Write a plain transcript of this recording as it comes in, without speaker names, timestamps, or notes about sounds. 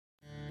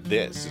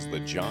This is the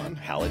John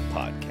Hallett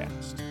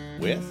Podcast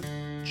with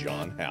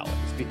John Hallett.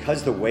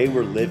 Because the way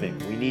we're living,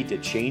 we need to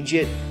change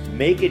it,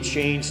 make it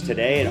change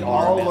today. And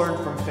all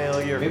learn from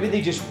failure. Maybe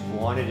they just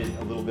wanted it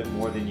a little bit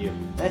more than you.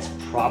 That's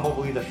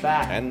probably the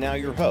fact. And now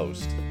your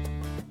host,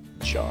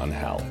 John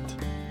Hallett.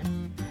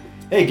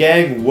 Hey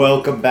gang,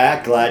 welcome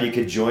back. Glad you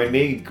could join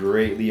me.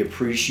 Greatly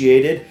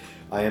appreciated.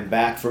 I am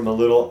back from a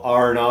little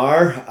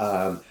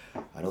R&R.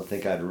 I don't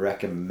think I'd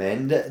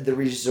recommend the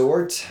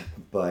resort,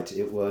 but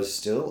it was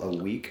still a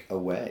week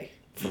away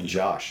from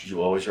Josh.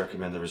 You always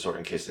recommend the resort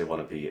in case they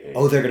want to be a...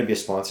 Oh, they're going to be a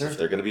sponsor? If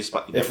they're going to be a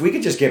sponsor. If we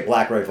could just get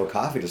Black Rifle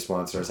Coffee to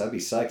sponsor us, I'd be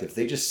psyched. If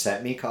they just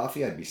sent me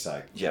coffee, I'd be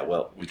psyched. Yeah,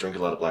 well, we drink a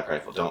lot of Black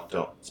Rifle. Don't.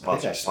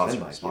 Sponsor.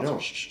 You know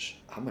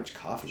how much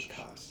coffee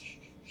costs.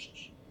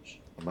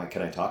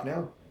 Can I talk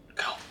now?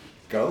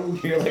 Go?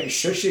 You're like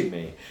shushing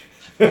me.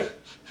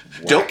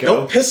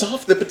 Don't piss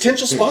off the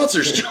potential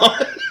sponsors,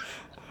 John.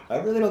 I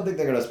really don't think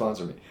they're going to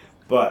sponsor me.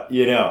 But,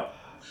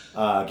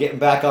 getting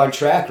back on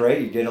track, right?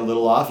 You get a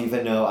little off,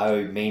 even though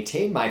I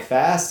maintained my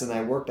fast and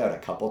I worked out a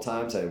couple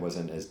times. I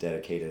wasn't as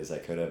dedicated as I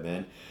could have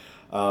been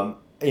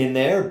in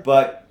there.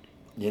 But,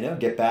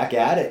 get back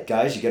at it.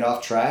 Guys, you get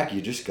off track.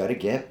 You just got to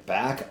get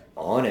back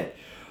on it.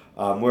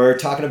 We're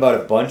talking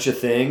about a bunch of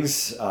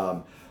things.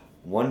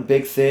 One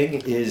big thing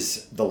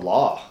is the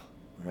law,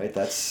 right?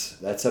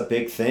 That's a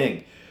big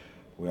thing.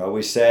 We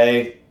always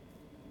say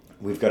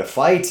we've got to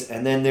fight,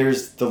 and then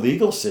there's the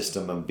legal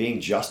system of being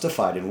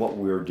justified in what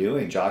we were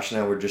doing. Josh and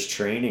I were just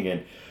training,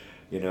 and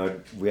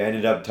we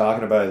ended up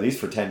talking about at least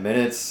for 10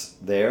 minutes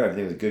there. I think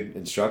it was a good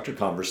instructor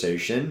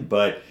conversation,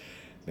 but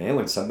man,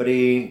 when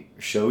somebody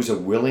shows a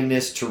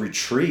willingness to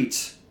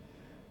retreat,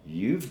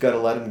 you've got to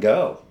let them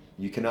go.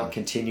 You cannot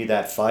continue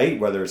that fight,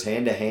 whether it's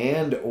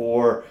hand-to-hand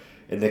or,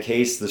 in the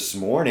case this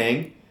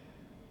morning,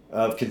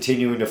 of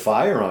continuing to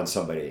fire on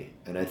somebody.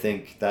 And I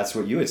think that's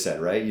what you had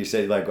said, right? You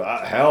said,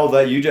 hell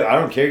that you do. I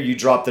don't care. You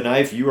dropped the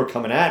knife. You were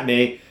coming at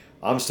me.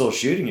 I'm still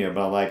shooting you.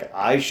 But I'm like,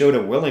 I showed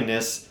a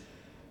willingness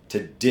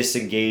to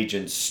disengage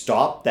and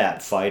stop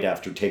that fight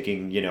after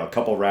taking, a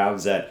couple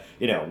rounds that,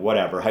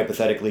 whatever,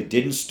 hypothetically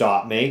didn't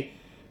stop me.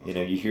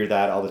 You hear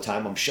that all the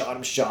time. I'm shot.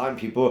 And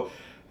people,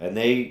 and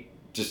they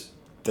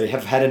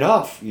have had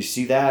enough. You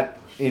see that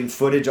in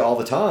footage all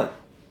the time.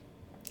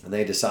 And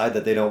they decide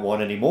that they don't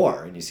want any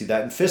more. And you see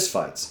that in fist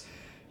fights.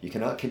 You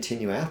cannot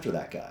continue after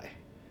that guy.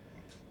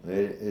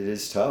 It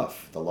is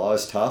tough. The law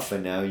is tough,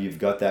 and now you've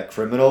got that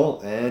criminal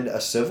and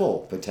a civil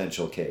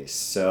potential case.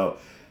 So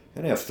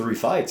you're going to have 3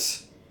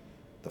 fights.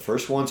 The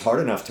first one's hard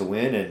enough to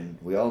win, and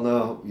we all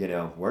know,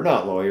 we're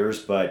not lawyers,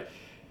 but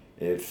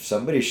if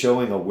somebody's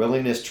showing a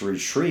willingness to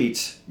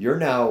retreat, you're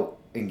now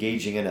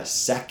engaging in a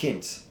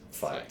second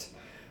fight.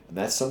 And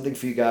that's something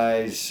for you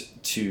guys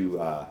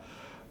to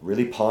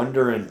really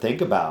ponder and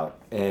think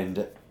about.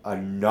 And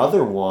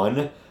another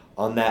one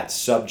on that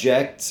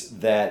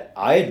subject that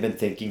I had been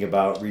thinking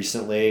about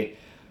recently,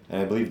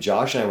 and I believe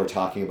Josh and I were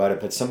talking about it,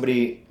 but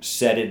somebody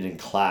said it in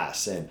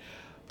class, and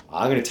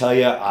I'm going to tell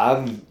you,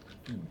 I'm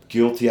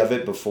guilty of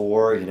it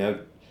before,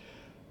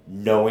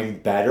 knowing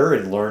better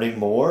and learning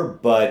more,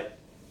 but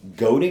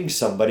goading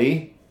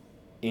somebody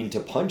into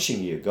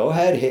punching you. Go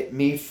ahead, hit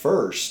me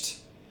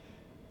first.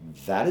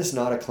 That is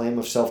not a claim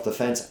of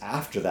self-defense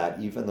after that,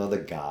 even though the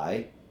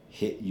guy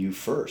hit you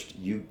first.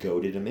 You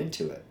goaded him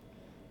into it.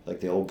 Like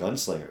the old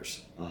gunslingers.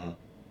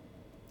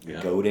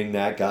 Yeah. Goading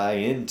that guy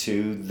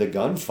into the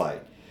gunfight.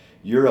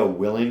 You're a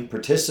willing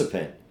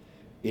participant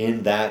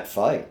in that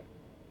fight.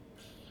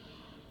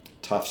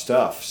 Tough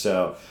stuff.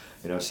 So,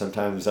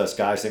 sometimes us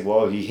guys think,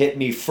 well, he hit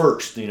me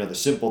first. The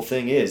simple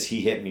thing is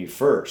he hit me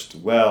first.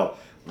 Well,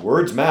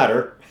 words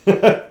matter.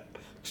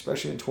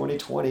 Especially in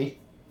 2020.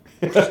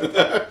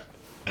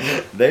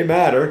 They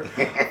matter.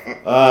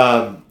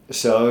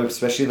 So,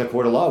 especially in the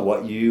court of law,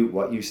 what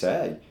you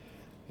said.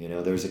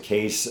 There's a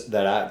case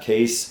that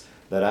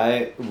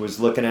I was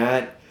looking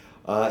at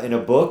in a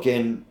book,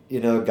 and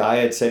a guy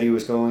had said he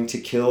was going to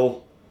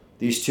kill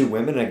these 2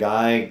 women. A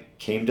guy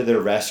came to their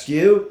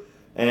rescue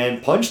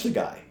and punched the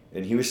guy,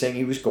 and he was saying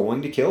he was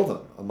going to kill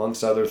them,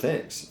 amongst other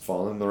things,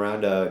 following them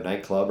around a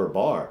nightclub or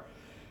bar,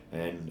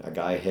 and a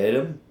guy hit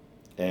him,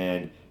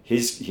 and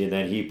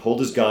then he pulled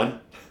his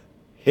gun,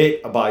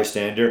 hit a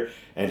bystander,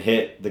 and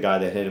hit the guy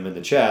that hit him in the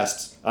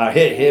chest,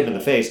 hit him in the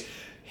face,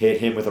 hit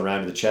him with a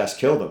round to the chest,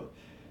 killed him.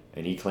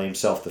 And he claimed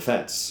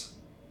self-defense.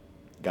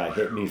 Guy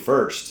hit me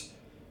first.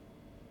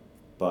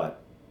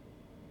 But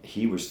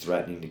he was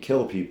threatening to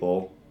kill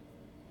people,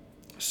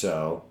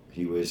 so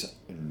he was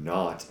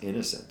not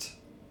innocent.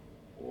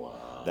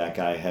 Wow. That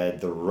guy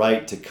had the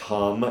right to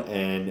come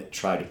and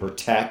try to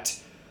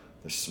protect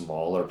the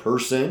smaller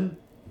person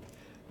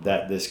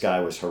that this guy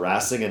was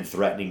harassing and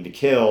threatening to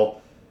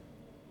kill.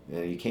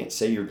 You can't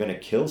say you're going to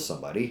kill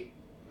somebody.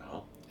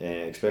 No.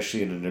 And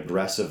especially in an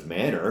aggressive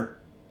manner.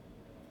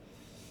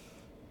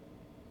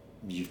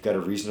 You've got to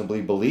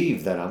reasonably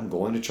believe that I'm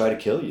going to try to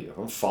kill you.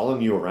 I'm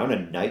following you around a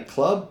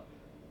nightclub,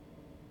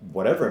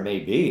 whatever it may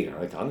be.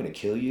 I'm going to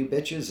kill you,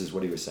 bitches, is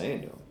what he was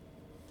saying to him.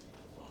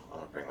 I'm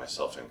going to bring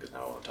myself in because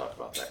now I want to talk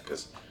about that.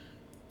 Because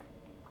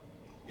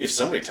if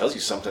somebody tells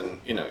you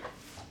something,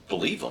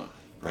 believe them,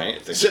 right?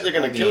 If they said they're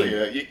going to kill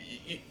you,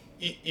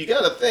 you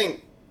got to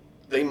think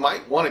they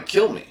might want to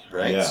kill me,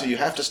 right? Yeah. So you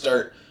have to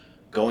start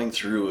going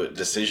through a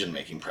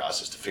decision-making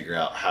process to figure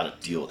out how to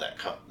deal with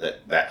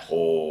that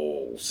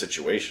whole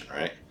situation,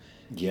 right?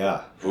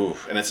 Yeah. Ooh,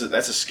 and that's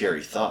a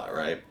scary thought,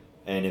 right?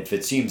 And if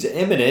it seems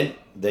imminent,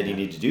 then you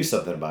need to do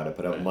something about it.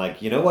 But I'm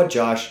like, you know what,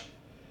 Josh?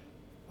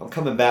 I'm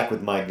coming back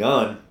with my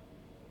gun.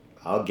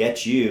 I'll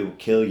get you,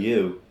 kill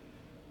you,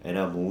 and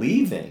I'm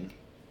leaving.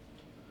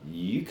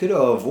 You could have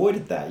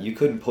avoided that. You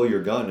couldn't pull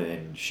your gun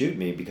and shoot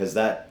me because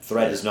that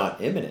threat is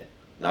not imminent.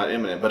 Not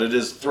imminent, but it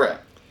is a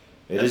threat.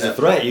 It is a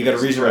threat. You got to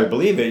reasonably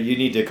believe it. You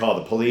need to call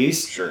the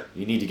police. Sure.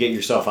 You need to get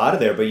yourself out of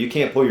there, but you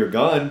can't pull your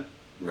gun.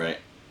 Right.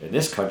 In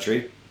this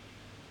country.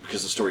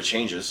 Because the story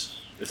changes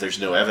if there's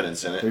no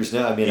evidence in it. There's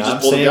no. I mean,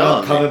 I'm saying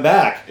I'm coming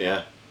back.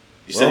 Yeah.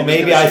 Well,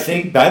 maybe I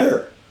think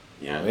better.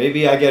 Yeah.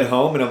 Maybe I get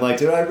home and I'm like,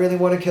 did I really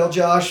want to kill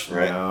Josh?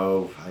 Right.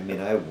 No. I mean,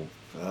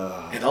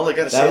 and all I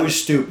gotta say. That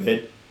was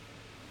stupid.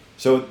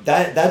 So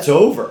that's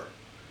over.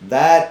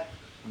 That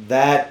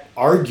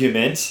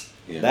argument,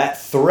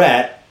 that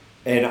threat,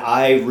 and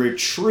I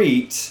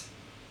retreat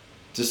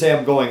to say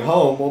I'm going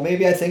home. Well,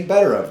 maybe I think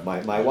better of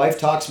it. My wife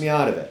talks me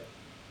out of it.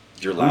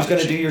 You're allowed. Who's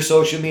going to do your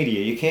social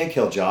media? You can't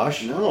kill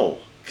Josh. No,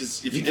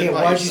 because if you can't. did it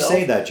by Why'd yourself, you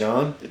say that,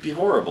 John? It'd be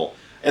horrible.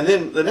 And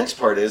then the next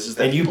part is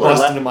that and you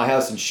bust into my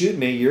house and shoot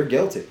me, you're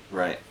guilty.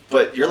 Right,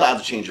 but you're allowed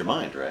to change your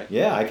mind, right?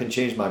 Yeah, I can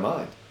change my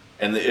mind.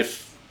 And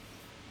if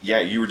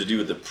you were to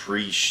do the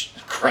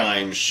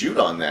pre-crime shoot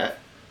on that,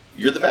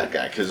 you're the bad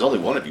guy because only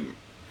one of you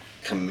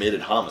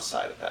committed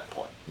homicide at that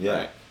point. Yeah.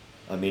 Right?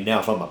 I mean, now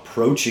if I'm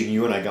approaching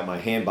you and I got my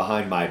hand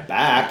behind my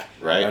back,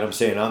 right? And I'm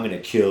saying I'm going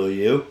to kill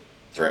you.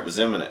 Threat was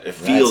imminent. It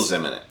feels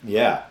imminent.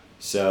 Yeah.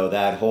 So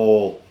that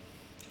whole,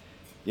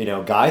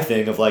 guy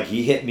thing of like,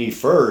 he hit me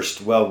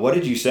first. Well, what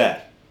did you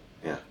say?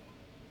 Yeah.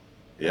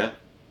 Yeah.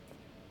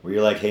 Were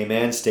you like, hey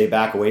man, stay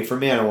back away from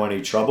me. I don't want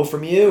any trouble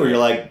from you. Or you're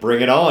like,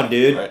 bring it on,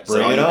 dude. Right.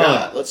 Bring it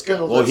on. Let's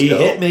go. Well, he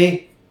hit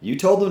me. You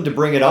told him to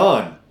bring it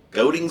on.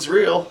 Goading's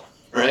real,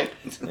 right?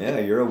 Yeah,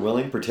 you're a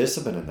willing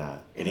participant in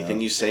that. Anything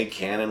you say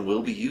can and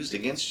will be used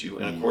against you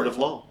in a court of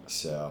law.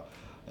 So,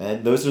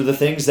 and those are the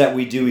things that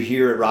we do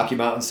here at Rocky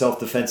Mountain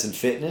Self-Defense and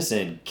Fitness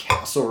in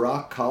Castle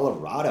Rock,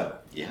 Colorado.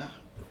 Yeah.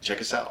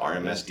 Check us out,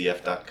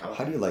 rmsdf.com.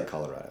 How do you like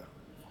Colorado?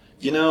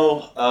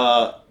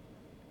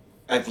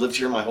 I've lived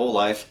here my whole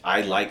life.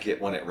 I like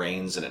it when it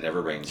rains, and it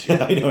never rains here.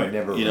 I know it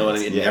never rains. You know what I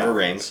mean? It never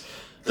rains.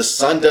 The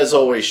sun does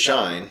always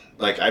shine.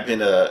 Like, I've been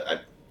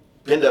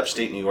to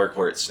upstate New York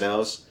where it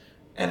snows,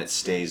 and it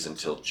stays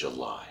until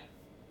July,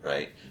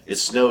 right? It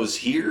snows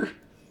here,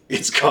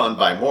 it's gone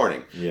by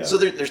morning. Yeah. So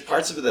there's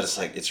parts of it that it's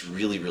like, it's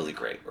really, really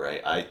great,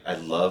 right? I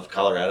love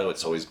Colorado.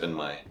 It's always been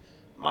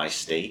my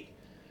state.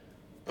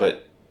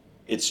 But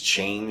it's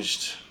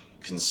changed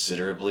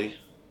considerably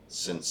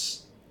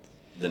since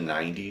the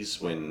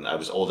 90s when I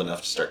was old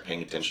enough to start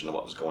paying attention to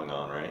what was going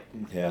on, right?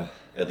 Yeah.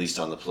 At least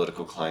on the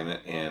political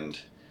climate. And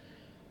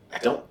I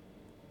don't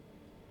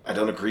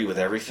agree with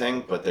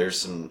everything, but there's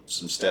some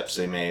steps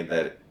they made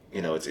that,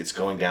 it's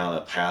going down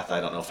a path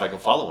I don't know if I can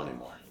follow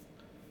anymore.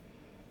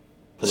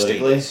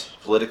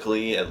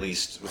 Politically, at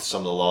least with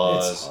some of the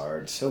laws. It's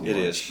hard. So much. It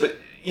is. But,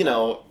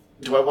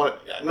 do I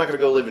want to... I'm not going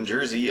to go live in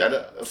Jersey.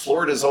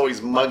 Florida's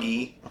always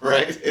muggy,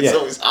 right? It's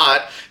always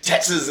hot.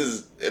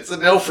 Texas it's a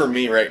no for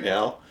me right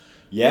now.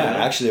 Yeah,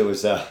 actually it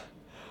was, I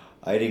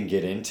didn't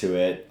get into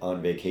it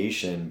on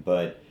vacation,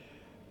 but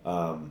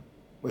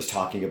was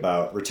talking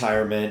about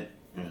retirement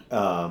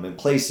and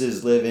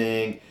places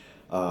living.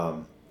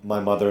 My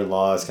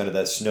mother-in-law is kind of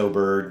that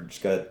snowbird.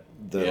 She's got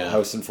the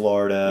house in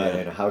Florida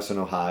and a house in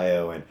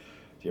Ohio, and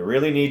you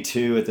really need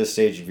to at this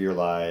stage of your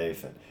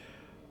life, and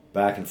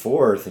back and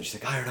forth. And she's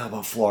like, I don't know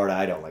about Florida.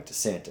 I don't like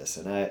DeSantis.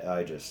 And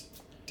I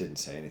just didn't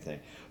say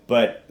anything.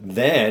 But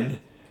then,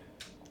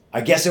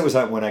 I guess it was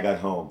when I got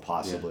home,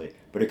 possibly.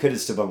 But it could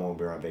have still been when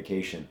we were on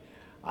vacation.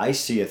 I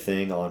see a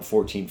thing on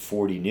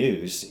 1440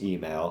 News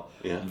email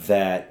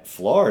that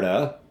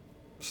Florida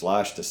 /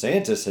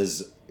 DeSantis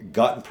has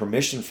gotten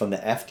permission from the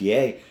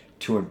FDA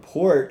to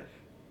import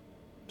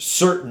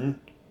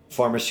certain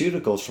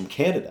pharmaceuticals from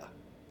Canada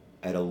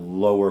at a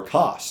lower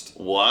cost.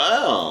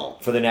 Wow.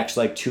 For the next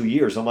 2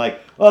 years. I'm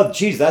like, oh,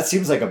 geez, that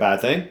seems like a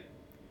bad thing.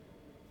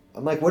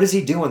 I'm like, what is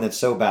he doing that's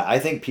so bad? I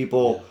think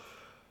people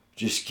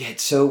just get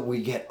so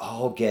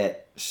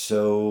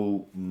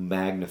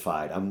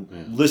magnified.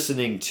 I'm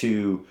listening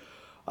to,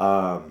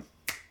 what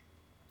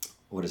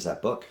is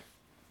that book?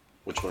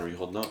 Which one are you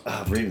holding up?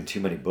 I'm reading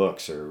too many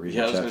books or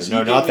reading chapters.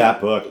 No, not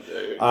that book.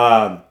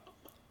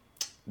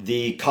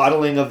 The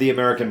Coddling of the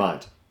American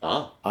Mind.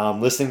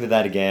 I'm listening to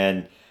that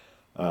again.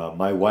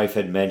 My wife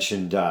had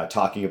mentioned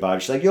talking about it.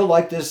 She's like, you'll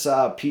like this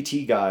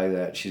PT guy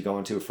that she's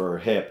going to for her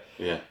hip.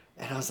 Yeah.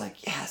 And I was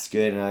like, yeah, it's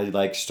good. And I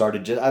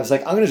I was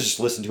like, I'm going to just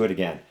listen to it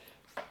again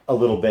a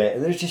little bit.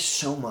 And there's just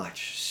so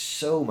much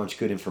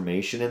good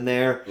information in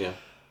there. Yeah.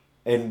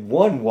 And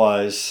one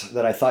was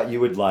that I thought you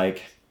would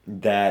like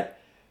that,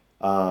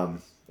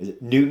 and is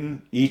it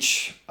Newton,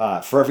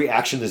 for every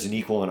action there's an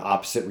equal and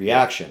opposite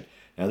reaction.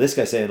 Now this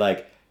guy's saying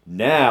like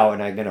now,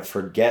 and I'm going to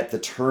forget the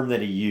term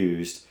that he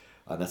used.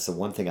 That's the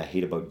one thing I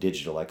hate about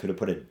digital. I could have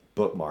put a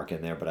bookmark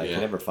in there, but I can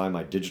never find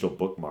my digital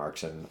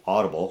bookmarks in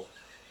Audible.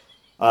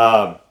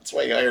 That's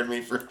why you hired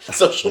me for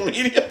social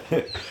media.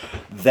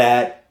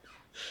 That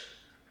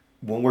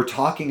when we're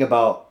talking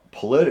about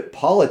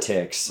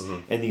politics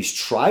and these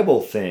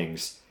tribal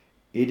things,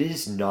 it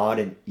is not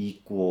an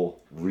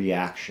equal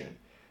reaction.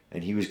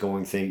 And he was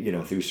going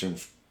through some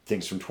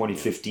things from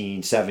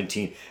 2015,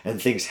 17,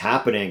 and things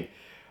happening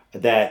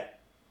that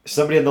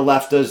somebody on the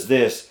left does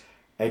this,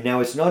 and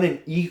now it's not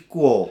an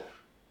equal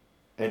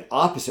and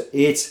opposite.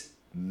 It's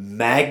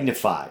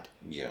magnified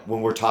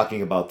when we're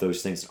talking about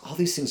those things. All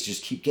these things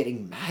just keep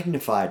getting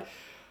magnified.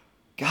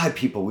 God,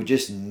 people, we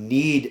just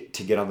need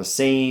to get on the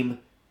same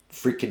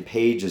freaking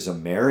page as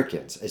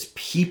Americans, as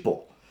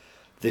people.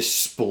 This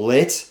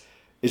split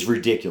is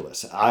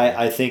ridiculous.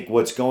 I think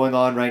what's going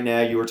on right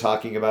now, you were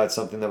talking about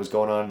something that was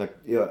going on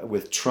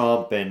with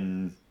Trump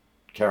and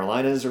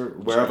Carolinas or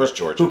wherever.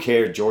 Georgia. Who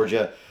cares?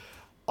 Georgia.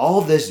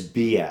 All this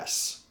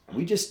BS.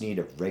 We just need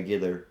a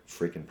regular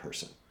freaking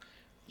person.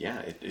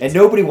 Yeah. And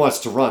nobody wants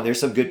to run. There's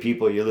some good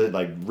people. You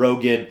like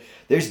Rogan.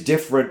 There's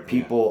different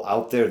people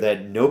out there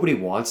that nobody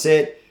wants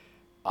it.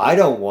 I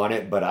don't want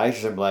it, but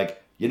I'm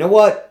like, you know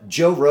what?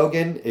 Joe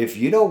Rogan, if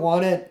you don't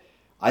want it,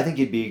 I think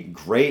you'd be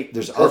great.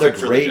 There's other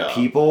great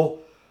people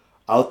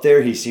out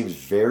there. He seems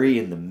very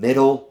in the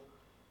middle.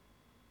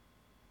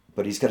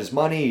 But he's got his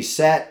money. He's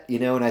set,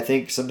 and I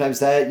think sometimes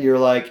that you're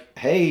like,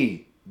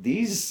 hey,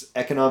 these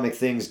economic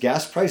things,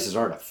 gas prices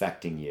aren't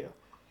affecting you.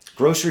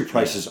 Grocery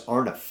prices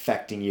aren't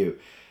affecting you.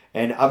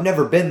 And I've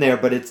never been there,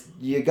 but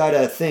you got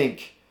to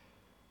think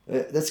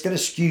that's going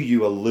to skew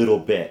you a little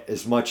bit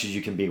as much as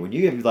you can be. When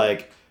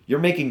you're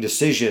making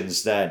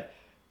decisions that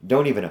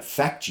don't even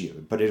affect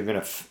you, but are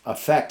going to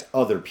affect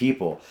other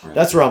people. Right.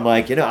 That's where I'm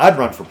like, I'd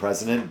run for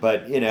president,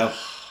 but,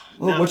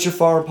 what's your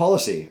foreign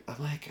policy?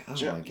 I'm like, my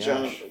gosh.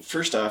 John,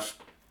 first off,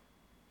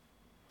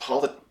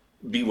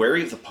 be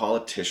wary of the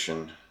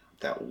politician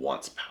that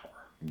wants power.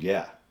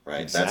 Yeah.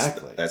 Right?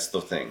 Exactly. That's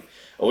the thing.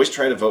 Always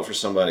try to vote for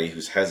somebody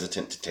who's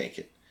hesitant to take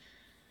it.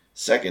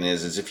 Second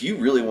is if you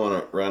really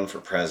want to run for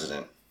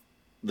president,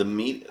 the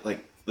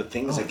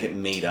things that get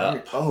made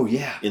up. Oh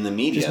yeah. In the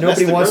media. Just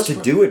nobody wants to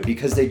do it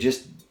because they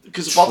just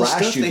of all the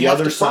stuff you. The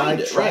other side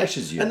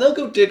trashes you. And they'll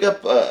go dig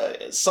up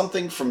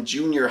something from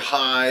junior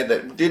high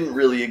that didn't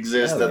really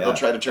exist they'll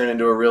try to turn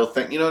into a real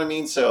thing. You know what I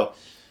mean? So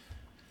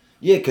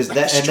yeah, because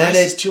that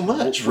is too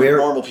much for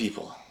normal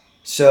people.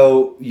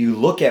 So you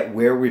look at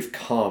where we've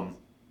come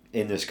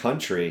in this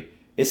country,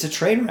 it's a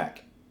train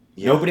wreck.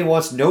 Yeah.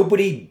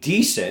 Nobody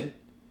decent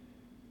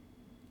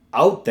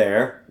out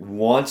there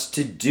wants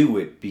to do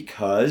it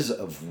because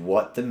of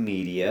what the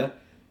media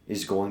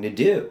is going to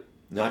do.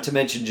 Not to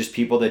mention just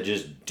people that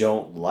just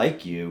don't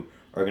like you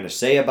are going to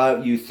say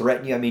about you,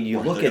 threaten you. I mean,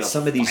 you look at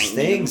some of these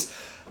things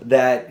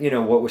that,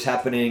 what was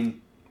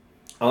happening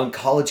on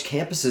college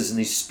campuses, and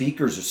these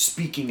speakers are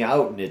speaking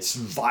out, and it's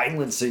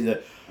violence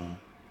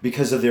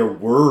because of their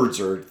words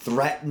or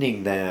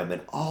threatening them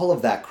and all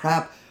of that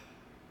crap.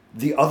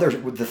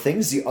 The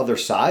things the other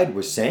side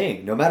was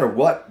saying, no matter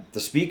what the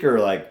speaker,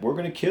 like, we're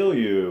going to kill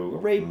you,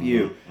 rape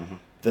you. Mm-hmm.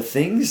 The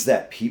things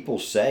that people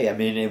say, I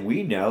mean, and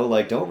we know,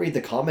 like, don't read the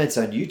comments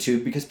on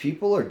YouTube because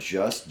people are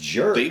just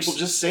jerks. People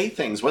just say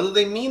things, whether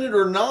they mean it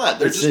or not.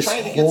 They're just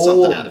trying to get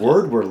something out of it. This whole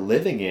world we're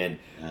living in,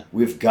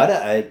 we've got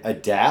to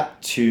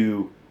adapt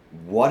to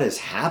what has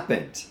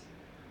happened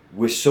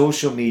with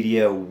social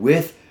media,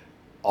 with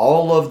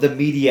all of the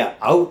media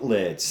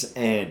outlets,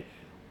 and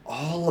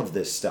all of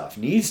this stuff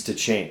needs to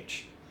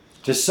change.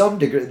 To some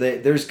degree,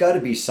 there's got to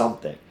be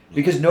something.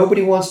 Because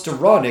nobody wants to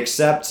run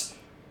except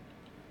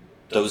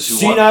those who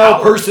senile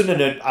want person,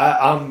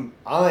 and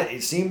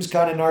it seems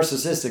kind of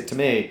narcissistic to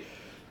me.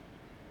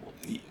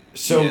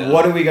 So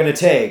what are we going to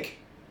take?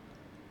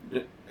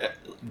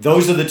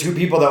 Those are the two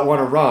people that want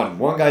to run.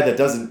 One guy that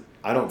doesn't,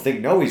 I don't think,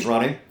 know he's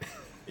running.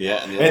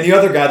 Yeah. And the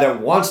other guy that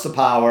wants the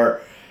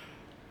power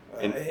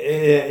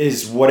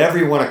is whatever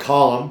you want to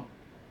call him.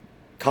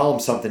 Call him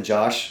something,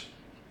 Josh.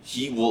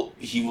 He will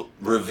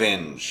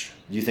revenge.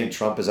 You think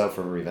Trump is out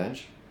for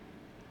revenge?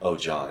 Oh,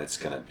 John, it's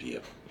going to be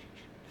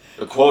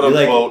a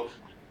quote-unquote...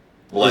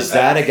 Is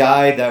that a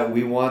guy that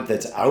we want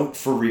that's out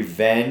for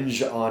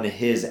revenge on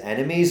his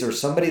enemies, or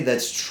somebody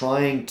that's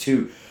trying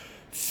to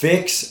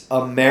fix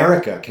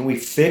America? Can we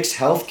fix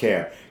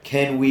healthcare?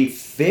 Can we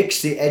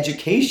fix the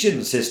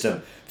education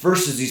system?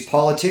 Versus these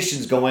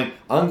politicians going,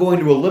 I'm going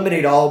to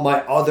eliminate all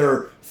my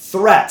other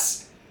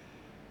threats.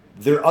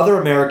 There are other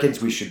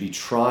Americans we should be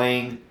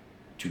trying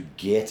to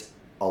get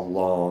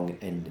along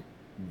and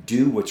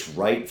do what's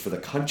right for the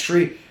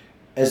country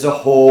as a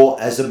whole,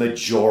 as a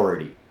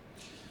majority.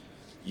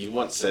 You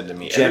once said to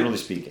me, generally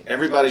speaking,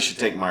 everybody should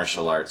take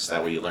martial arts.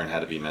 That way you learn how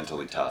to be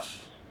mentally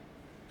tough.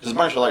 Because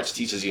martial arts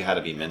teaches you how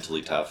to be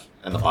mentally tough,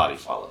 and the body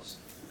follows.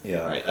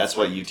 Yeah. Right? That's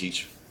what you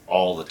teach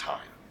all the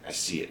time. I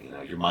see it.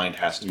 Your mind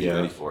has to be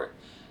ready for it.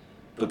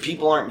 But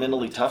people aren't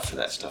mentally tough for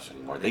that stuff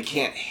anymore. They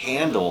can't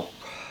handle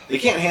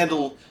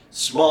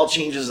small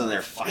changes in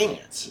their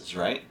finances,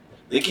 right?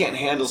 They can't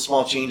handle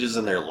small changes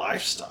in their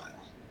lifestyle.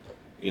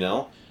 You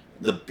know,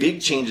 the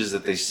big changes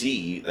that they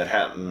see that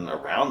happen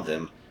around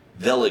them,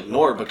 they'll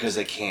ignore because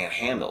they can't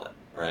handle it,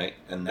 right?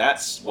 And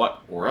that's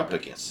what we're up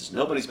against. Is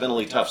nobody's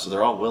mentally tough, so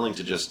they're all willing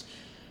to just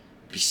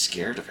be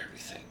scared of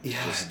everything.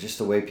 Yeah, just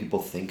the way people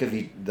think of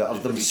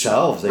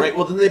themselves. Right,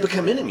 well then they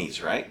become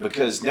enemies, right?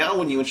 Because now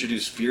when you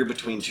introduce fear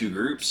between two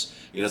groups,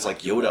 you know, it's like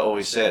Yoda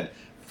always said,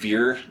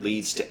 fear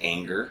leads to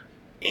anger.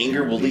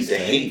 Anger will lead to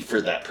hate for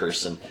that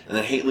person, and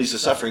then hate leads to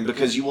suffering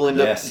because you will end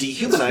up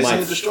dehumanizing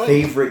and destroying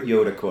them. Favorite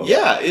Yoda quote.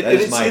 Yeah,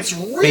 it's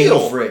real.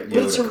 Favorite Yoda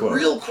but it's a quote.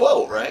 real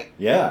quote, right?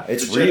 Yeah,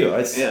 it's real.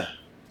 It's yeah.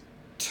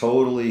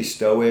 totally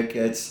stoic.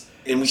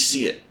 And we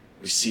see it.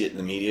 We see it in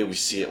the media. We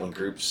see it when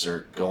groups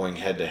are going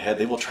head to head.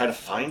 They will try to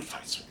find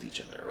fights with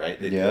each other, right?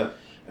 Yeah.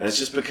 And it's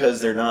just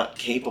because they're not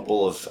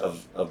capable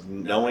of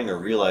knowing or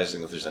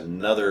realizing that there's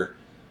another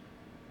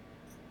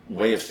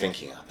way of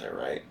thinking out there,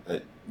 right?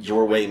 That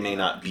your way may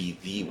not be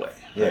the way.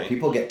 Yeah, right?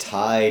 people get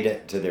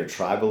tied to their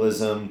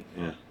tribalism.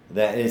 Yeah.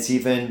 That it's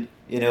even,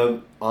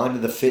 onto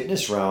the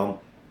fitness realm.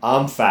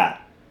 I'm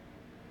fat.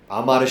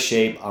 I'm out of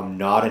shape. I'm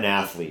not an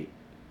athlete.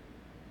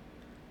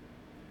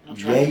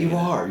 Yeah, you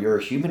are. You're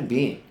a human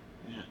being.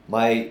 Yeah.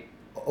 My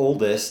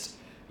oldest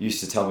used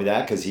to tell me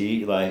that because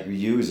he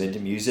was into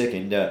music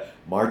and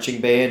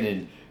marching band,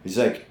 and he's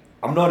like,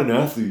 I'm not an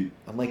athlete.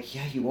 I'm like,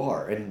 yeah, you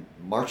are. And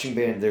marching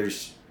band,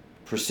 there's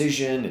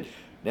precision, and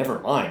never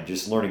mind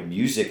just learning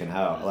music and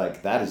how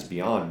that is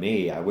beyond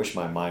me. I wish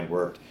my mind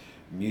worked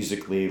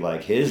musically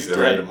like his did.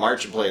 You had to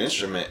march and play an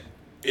instrument.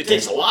 It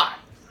takes a lot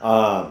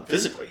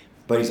physically.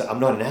 But he's like, I'm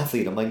not an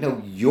athlete. I'm like,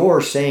 no,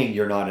 you're saying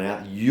you're not an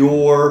athlete.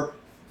 Your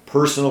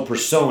personal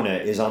persona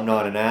is I'm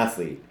not an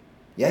athlete.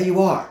 Yeah,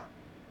 you are.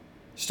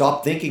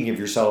 Stop thinking of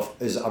yourself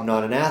as I'm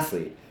not an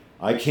athlete.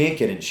 I can't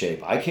get in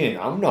shape.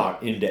 I'm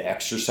not into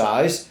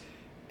exercise.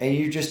 And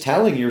you're just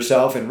telling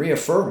yourself and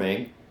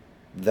reaffirming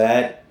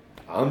that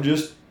I'm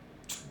just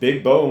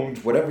big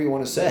boned, whatever you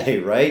want to say,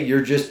 right?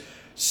 You're just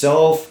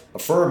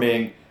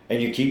self-affirming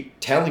and you keep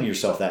telling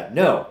yourself that.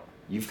 No,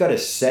 you've got to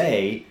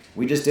say,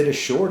 we just did a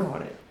short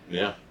on it.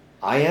 Yeah.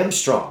 I am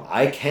strong.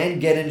 I can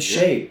get in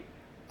shape.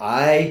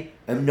 I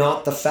am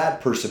not the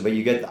fat person, but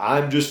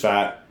I'm just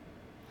fat.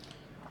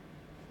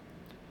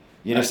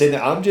 Saying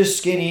that I'm just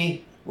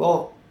skinny.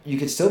 Well, you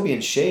can still be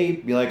in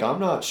shape. Be like, I'm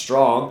not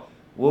strong.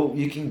 Well,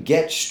 you can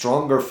get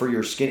stronger for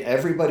your skin.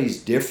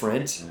 Everybody's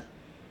different. Yeah.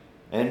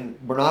 And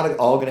we're not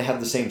all going to have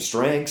the same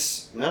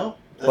strengths. No,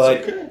 that's but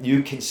okay.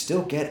 You can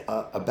still get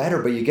a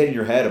better, but you get in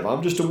your head of,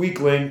 I'm just a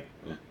weakling.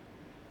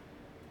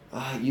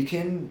 Yeah. You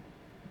can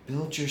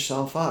build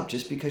yourself up.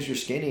 Just because you're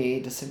skinny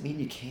doesn't mean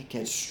you can't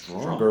get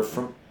stronger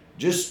from...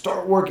 Just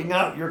start working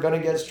out. You're going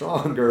to get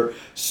stronger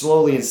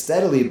slowly and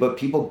steadily. But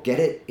people get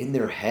it in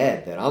their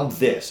head that I'm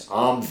this,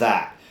 I'm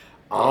that.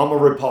 I'm a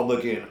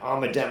Republican,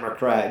 I'm a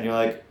Democrat. And you're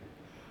like,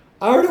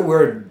 I don't know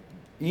where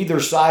either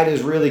side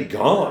is really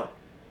gone.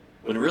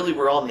 When really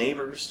we're all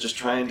neighbors just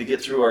trying to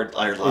get through our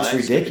lives.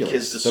 It's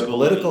ridiculous. The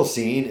political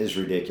scene is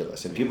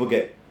ridiculous. And people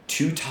get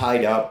too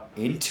tied up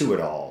into it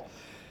all.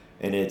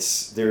 And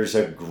there's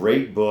a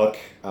great book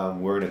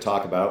we're going to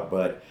talk about,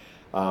 but...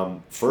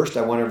 first,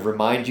 I want to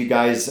remind you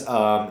guys,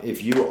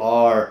 if you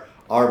are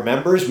our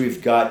members,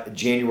 we've got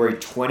January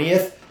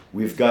 20th.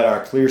 We've got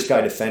our Clear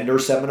Sky Defender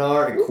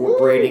seminar,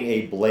 incorporating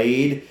a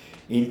blade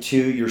into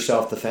your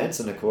self-defense,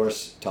 and of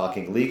course,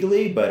 talking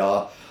legally,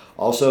 but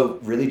also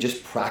really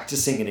just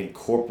practicing and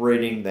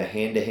incorporating the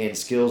hand-to-hand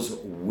skills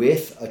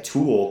with a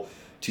tool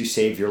to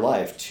save your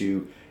life,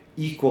 to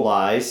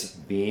equalize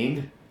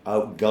being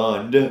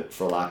outgunned,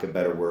 for lack of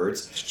better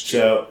words.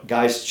 So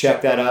guys,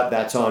 check that out.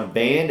 That's on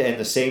Band. And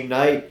the same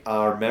night,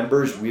 our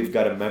members, we've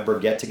got a member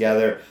get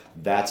together.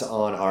 That's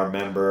on our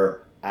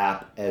member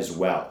app as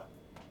well.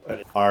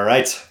 All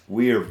right,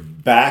 we are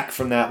back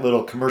from that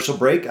little commercial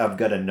break. I've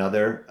got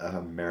another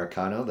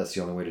Americano. That's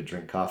the only way to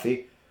drink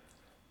coffee.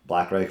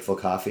 Black Rifle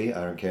Coffee,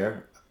 I don't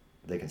care.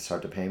 They can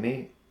start to pay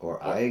me,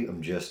 or I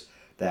am just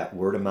that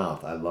word of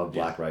mouth. I love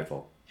Black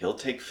Rifle. He'll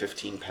take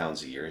 15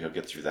 pounds a year. He'll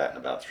get through that in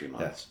about 3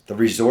 months. Yeah. The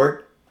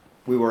resort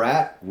we were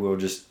at,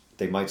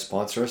 they might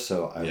sponsor us,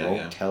 so I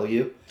won't tell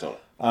you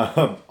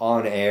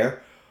on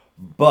air.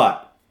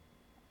 But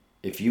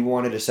if you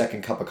wanted a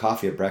second cup of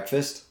coffee at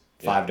breakfast,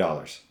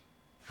 $5.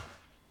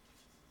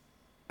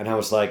 And I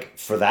was like,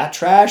 for that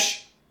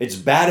trash, it's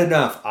bad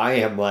enough. I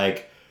am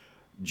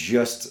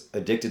just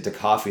addicted to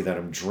coffee that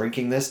I'm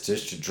drinking this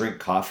just to drink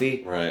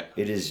coffee. Right.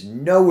 It is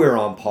nowhere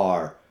on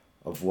par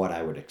of what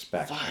I would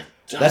expect. $5.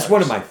 That's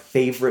one of my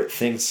favorite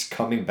things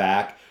coming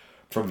back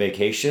from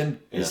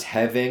vacation is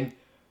having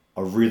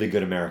a really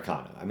good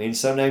Americano. I mean,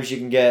 sometimes you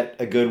can get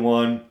a good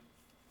one.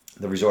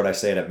 The resort I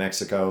stayed at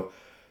Mexico,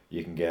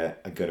 you can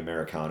get a good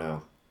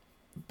Americano.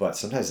 But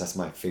sometimes that's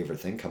my favorite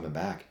thing coming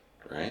back.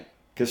 Right.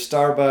 Because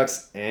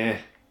Starbucks,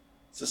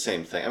 It's the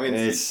same thing. I mean,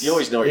 you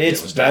always know what you're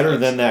it's better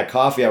than that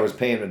coffee I was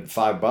paying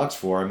 $5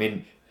 for. I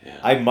mean, Yeah.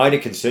 I might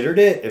have considered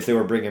it if they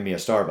were bringing me a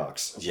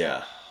Starbucks.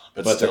 Yeah.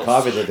 But still, the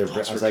coffee that they're $5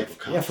 bringing, I was for a like, cup of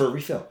coffee. yeah, for a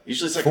refill.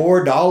 Usually it's like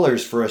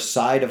 $4 for a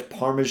side of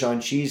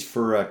Parmesan cheese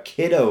for a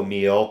kiddo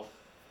meal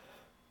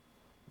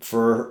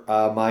for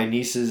my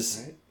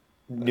niece's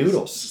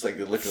noodles. It's just like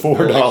the look of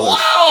 $4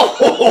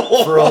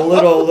 wow! for a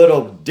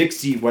little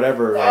Dixie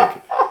whatever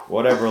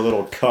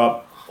little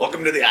cup.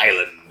 Welcome to the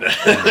island.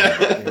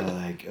 You're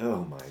like,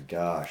 oh my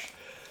gosh.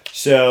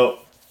 So,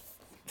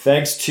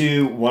 thanks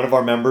to one of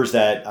our members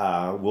that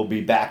will be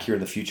back here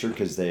in the future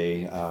because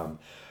they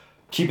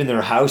keeping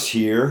their house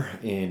here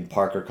in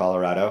Parker,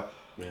 Colorado.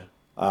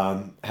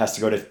 Yeah. Has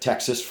to go to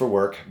Texas for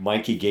work.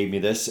 Mikey gave me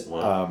this.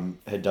 Wow.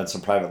 Had done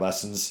some private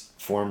lessons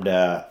for him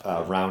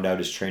to round out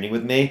his training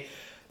with me.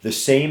 The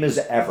same as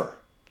ever.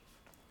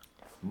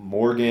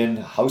 Morgan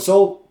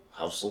Housel.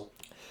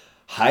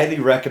 Highly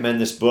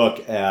recommend this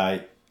book.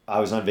 I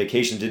was on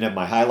vacation, didn't have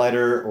my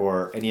highlighter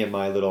or any of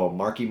my little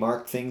marky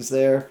mark things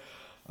there.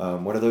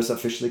 What are those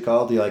officially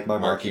called? Do you like my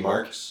marky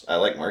Marks. I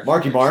like Marky.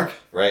 Marky Mark?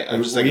 Right.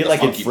 I'm just Are thinking you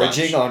like Funky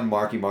infringing Bunch. on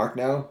Marky Mark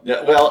now?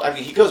 Yeah. Well, I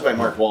mean, he goes by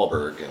Mark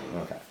Wahlberg, and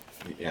Okay.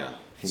 yeah.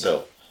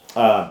 So.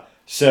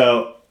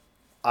 So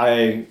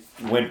I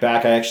went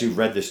back. I actually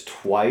read this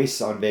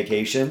twice on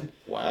vacation.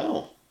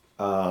 Wow.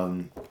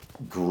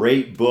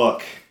 Great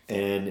book,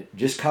 and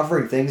just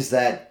covering things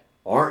that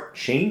aren't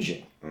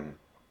changing.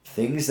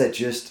 Things that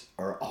just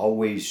are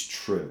always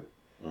true.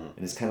 And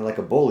it's kind of like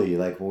a bully.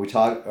 Like when we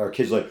talk, our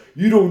kids are like,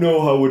 you don't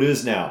know how it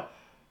is now.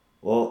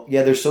 Well,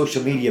 yeah, there's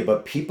social media,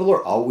 but people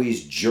are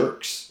always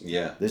jerks.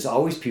 Yeah. There's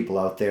always people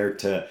out there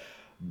to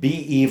be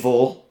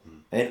evil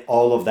and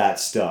all of that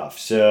stuff.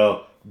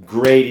 So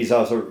great. He's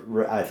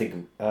also, I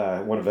think,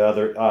 one of the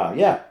other,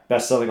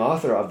 best-selling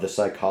author of The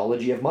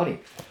Psychology of Money.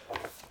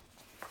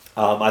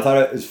 I thought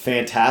it was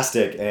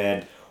fantastic.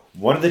 And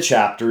one of the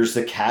chapters,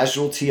 The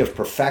Casualty of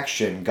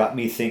Perfection, got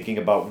me thinking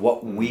about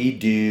what we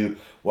do,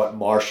 what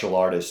martial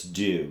artists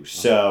do.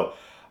 So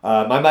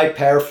I might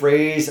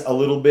paraphrase a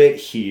little bit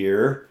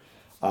here.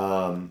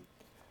 One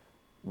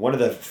of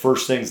the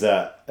first things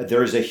that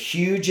there is a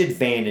huge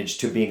advantage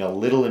to being a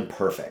little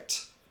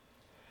imperfect.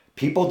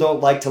 People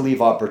don't like to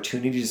leave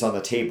opportunities on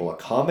the table. A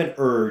common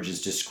urge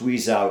is to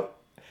squeeze out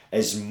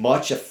as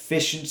much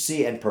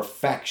efficiency and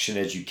perfection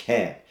as you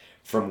can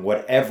from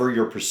whatever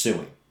you're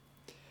pursuing.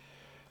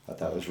 I thought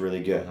that was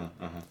really good.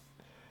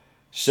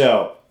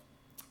 So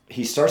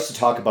he starts to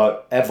talk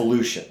about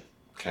evolution.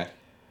 Okay.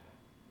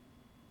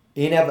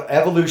 In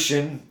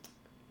evolution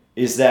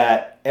is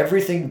that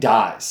everything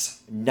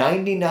dies.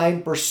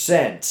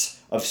 99%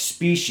 of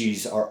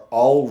species are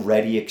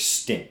already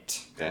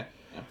extinct. Okay.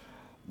 Yeah.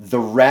 The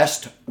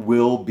rest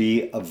will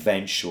be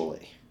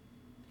eventually.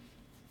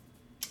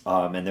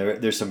 And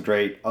there's some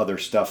great other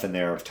stuff in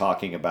there of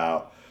talking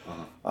about,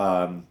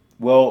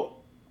 well,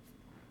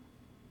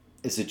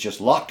 is it just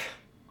luck?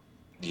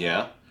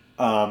 Yeah.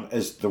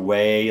 As the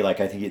way, like,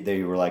 I think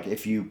they were like,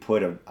 if you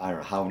put I don't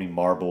know how many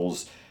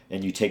marbles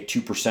and you take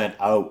 2%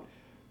 out,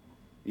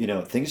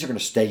 things are going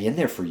to stay in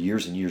there for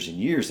years and years and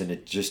years. And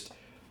it just,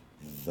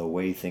 the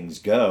way things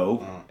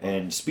go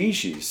and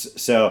species.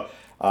 So,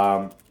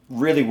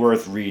 really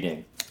worth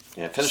reading.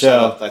 Yeah, finish that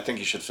up. I think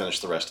you should finish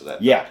the rest of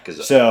that. Yeah.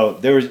 So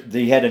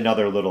they had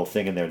another little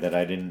thing in there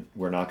that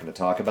we're not going to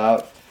talk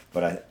about,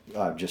 but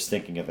I'm just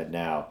thinking of it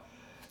now.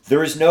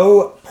 There is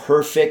no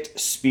perfect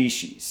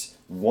species,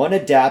 one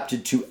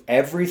adapted to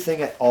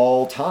everything at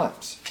all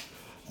times.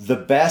 The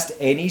best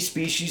any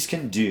species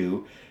can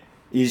do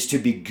is to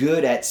be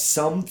good at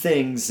some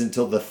things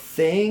until the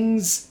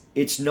things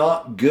it's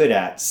not good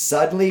at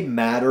suddenly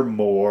matter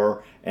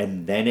more,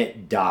 and then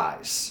it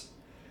dies.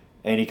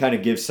 And he kind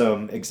of gives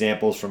some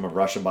examples from a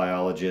Russian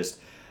biologist.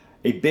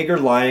 A bigger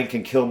lion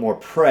can kill more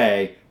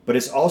prey, but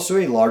it's also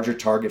a larger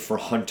target for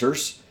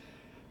hunters.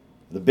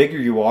 The bigger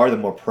you are, the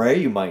more prey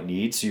you might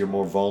need, so you're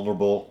more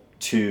vulnerable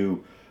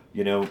to,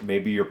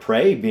 maybe your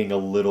prey being a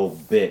little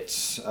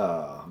bit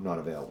not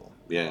available.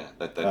 Yeah,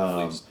 that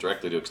leads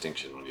directly to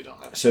extinction when you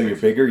don't have. So you're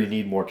bigger, you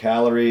need more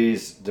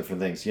calories,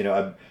 different things.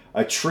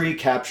 A tree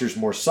captures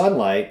more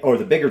sunlight, or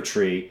the bigger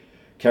tree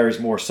carries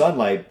more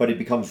sunlight, but it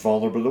becomes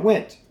vulnerable to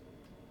wind.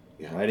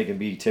 Yeah. Right? It can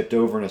be tipped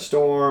over in a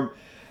storm.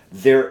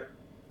 There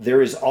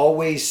is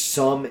always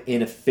some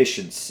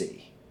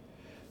inefficiency.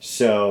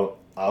 So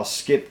I'll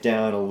skip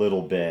down a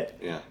little bit.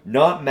 Yeah.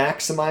 Not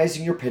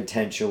maximizing your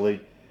potential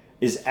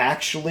is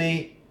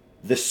actually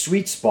the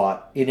sweet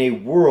spot in a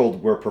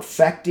world where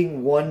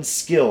perfecting one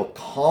skill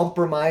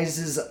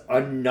compromises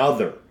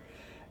another.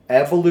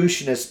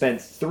 Evolution has spent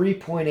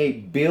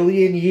 3.8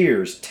 billion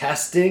years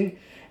testing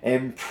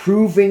and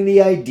proving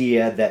the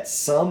idea that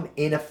some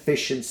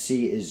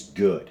inefficiency is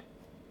good.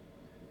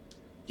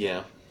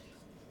 Yeah.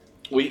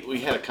 We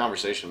had a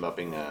conversation about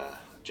being a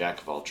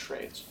jack of all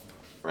trades,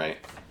 right?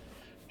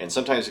 And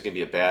sometimes it can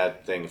be a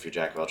bad thing if you're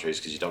jack of all trades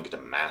because you don't get to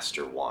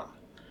master one.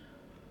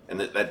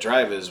 And that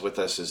drive is with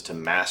us is to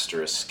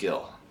master a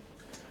skill.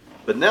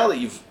 But now that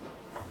you've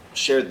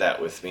shared that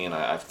with me and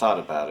I've thought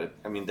about it,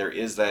 I mean, there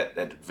is that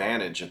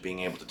advantage of being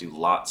able to do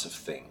lots of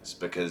things.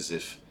 Because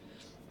if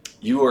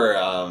you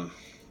are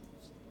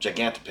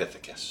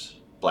Gigantopithecus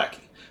blackie.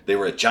 They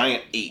were a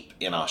giant ape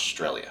in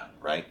Australia,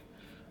 right?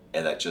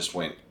 And that just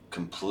went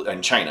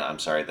in China, I'm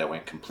sorry, that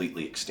went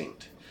completely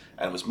extinct.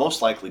 And it was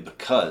most likely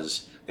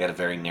because they had a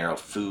very narrow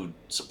food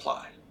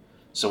supply.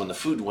 So when the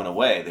food went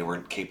away, they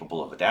weren't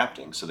capable of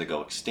adapting, so they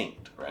go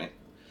extinct, right?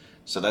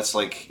 So that's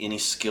like any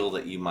skill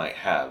that you might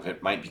have.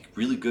 It might be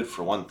really good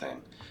for one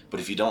thing, but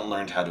if you don't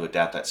learn how to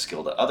adapt that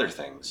skill to other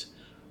things,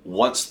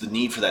 once the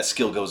need for that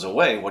skill goes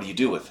away, what do you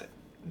do with it?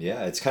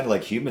 Yeah, it's kind of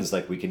like humans.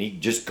 Like we can eat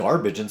just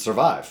garbage and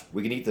survive.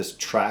 We can eat this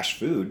trash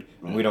food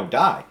and we don't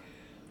die.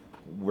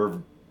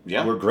 We're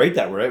great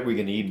that way, right? We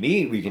can eat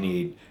meat. We can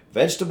eat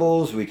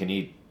vegetables. We can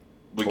eat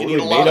We totally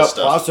can eat a lot made of up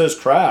stuff.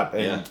 processed crap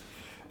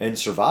and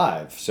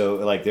survive. So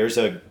like there's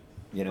a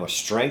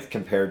strength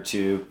compared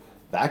to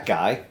that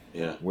guy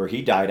where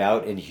he died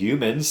out, and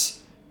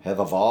humans have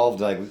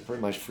evolved. Like we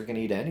pretty much freaking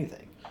eat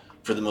anything.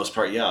 For the most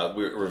part, yeah,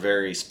 we're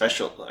very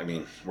special. I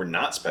mean, we're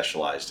not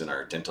specialized in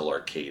our dental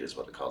arcade, is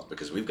what it calls,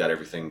 because we've got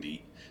everything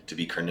to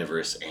be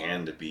carnivorous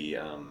and to be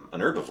an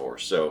herbivore.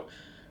 So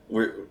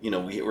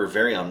we're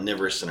very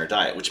omnivorous in our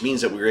diet, which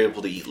means that we're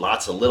able to eat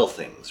lots of little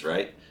things,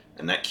 right?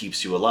 And that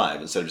keeps you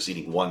alive instead of just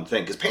eating one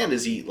thing. Because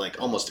pandas eat like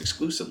almost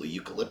exclusively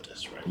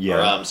eucalyptus, right? Yeah.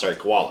 Or I'm sorry,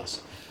 koalas.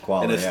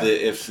 Koala, and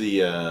if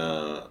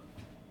the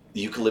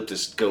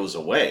eucalyptus goes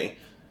away,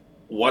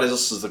 what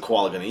else is the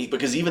koala going to eat?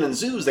 Because even in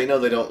zoos, they know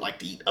they don't like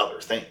to eat other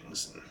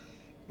things.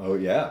 Oh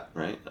yeah.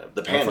 Right.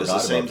 The panda is the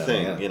same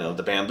thing. Yeah. You know,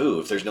 the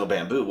bamboo. If there's no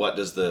bamboo, what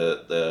does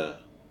the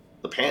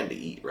panda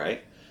eat?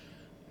 Right.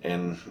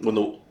 And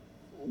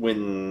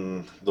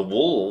when the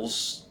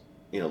wolves,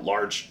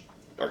 large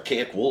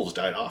archaic wolves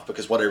died off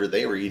because whatever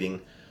they were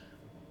eating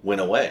went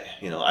away.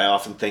 I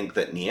often think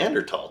that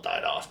Neanderthal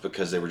died off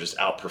because they were just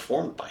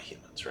outperformed by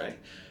humans. Right.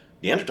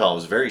 Neanderthal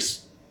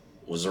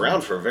was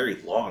around for a very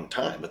long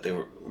time, but they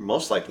were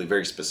most likely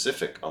very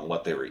specific on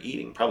what they were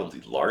eating, probably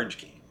large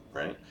game,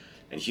 right?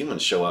 And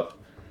humans show up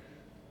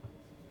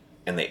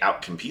and they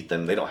outcompete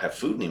them. They don't have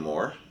food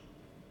anymore.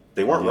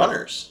 They weren't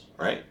runners,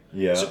 right?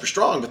 Yeah. Super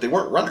strong, but they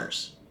weren't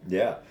runners.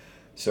 Yeah.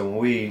 So when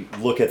we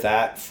look at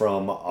that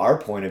from our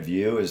point of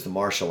view as the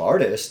martial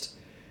artist,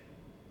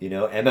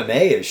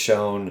 MMA has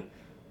shown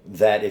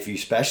that if you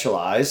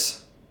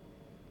specialize,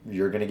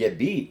 you're going to get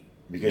beat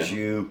because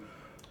you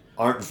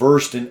aren't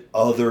versed in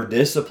other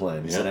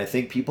disciplines. And I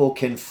think people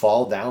can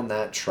fall down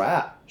that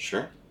trap.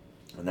 Sure.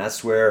 And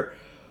that's where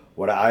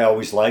what I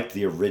always liked,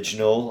 the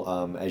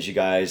original, as you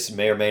guys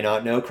may or may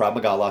not know, Krav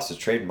Maga lost its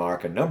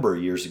trademark a number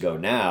of years ago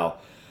now.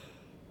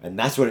 And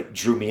that's what it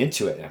drew me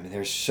into it. I mean,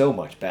 there's so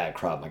much bad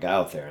Krav Maga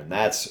out there. And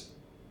that's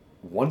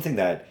one thing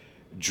that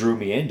drew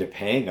me into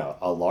paying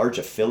a large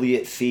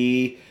affiliate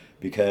fee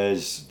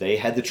because they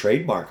had the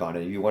trademark on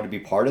it. If you want to be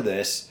part of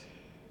this,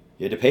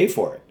 you had to pay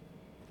for it.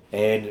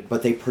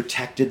 But they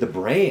protected the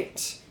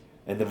brand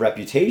and the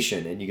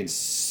reputation, and you can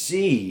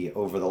see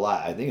over the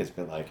last, I think it's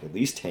been like at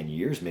least 10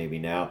 years maybe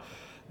now,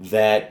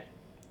 that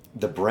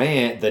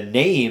the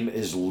name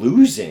is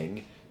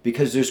losing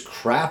because there's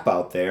crap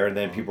out there, and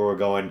then people are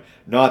going,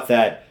 not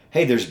that,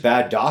 hey, there's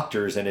bad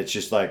doctors, and it's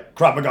just like,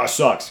 Krav Maga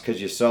sucks,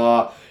 because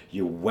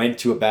you went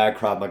to a bad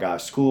Krav Maga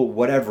school,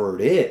 whatever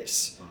it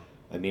is.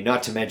 I mean,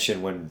 not to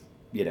mention when,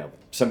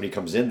 somebody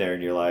comes in there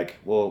and you're like,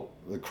 well,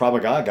 the Krav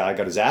Maga guy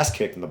got his ass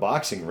kicked in the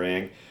boxing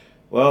ring.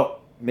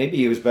 Well, maybe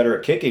he was better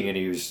at kicking, and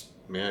he was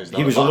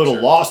a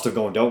little lost of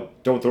going,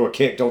 don't throw a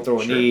kick, don't throw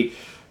a knee,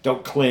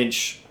 don't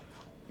clinch,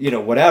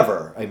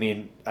 whatever. I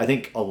mean, I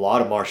think a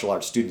lot of martial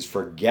arts students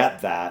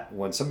forget that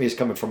when somebody's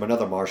coming from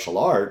another martial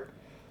art,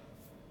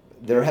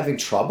 they're having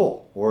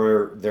trouble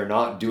or they're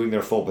not doing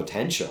their full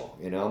potential.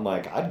 I'm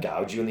like, I'd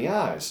gouge you in the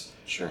eyes.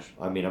 Sure.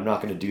 I mean, I'm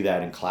not going to do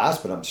that in class,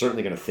 but I'm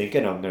certainly going to think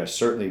it. I'm going to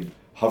certainly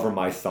hover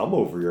my thumb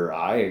over your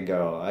eye and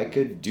go, I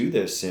could do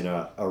this in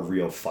a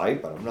real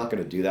fight, but I'm not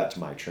going to do that to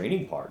my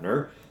training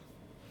partner.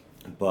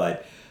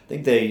 But I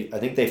think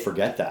they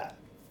forget that.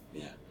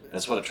 Yeah.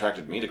 That's what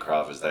attracted me to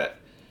Krav, is that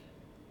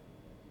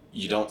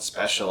you don't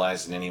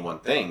specialize in any one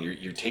thing.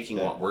 You're taking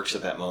what works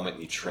at that moment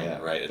and you train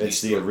it, right?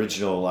 It's the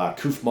original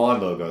Kuf Mon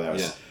logo. That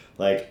was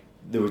like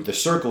the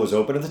circle is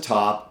open at the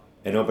top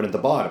and open at the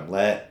bottom.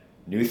 Let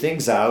new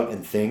things out,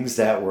 and things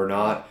that we're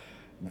not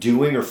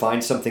doing or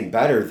find something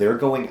better, they're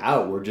going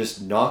out. We're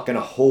just not going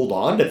to hold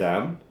on to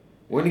them.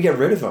 We're going to get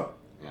rid of them.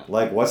 Yeah.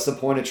 Like, what's the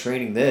point of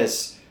training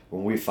this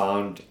when we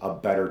found a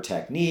better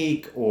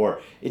technique,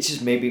 or it's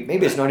just maybe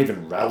it's not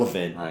even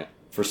relevant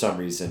for some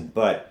reason.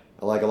 But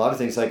like a lot of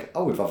things, like,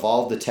 oh, we've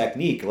evolved the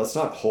technique. Let's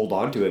not hold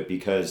on to it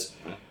because,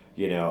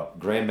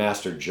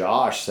 Grandmaster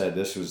Josh said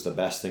this was the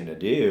best thing to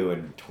do,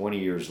 and 20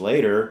 years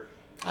later,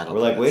 we're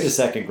like, wait a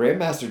second,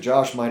 Grandmaster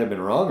Josh might have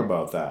been wrong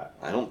about that.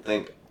 I don't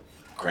think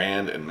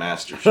Grand and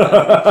Master should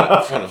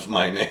have in front of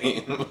my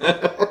name.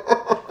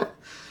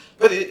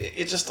 But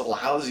it just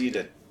allows you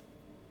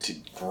to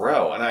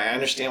grow. And I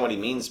understand what he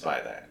means by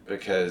that,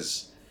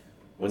 because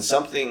when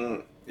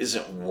something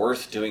isn't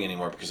worth doing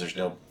anymore because there's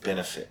no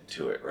benefit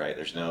to it, right?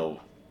 There's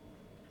no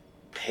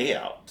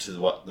payout to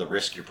what the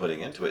risk you're putting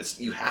into it.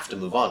 You have to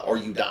move on or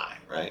you die,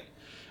 right?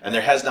 And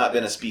there has not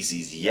been a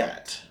species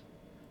yet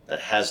that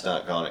has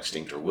not gone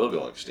extinct or will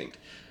go extinct.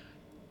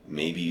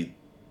 Maybe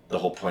the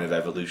whole point of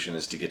evolution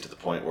is to get to the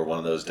point where one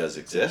of those does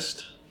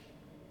exist,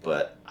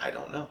 but I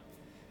don't know.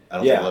 I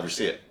don't think we'll ever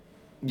see it.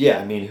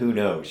 Yeah, I mean, who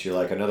knows? You're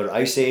like another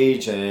ice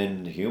age,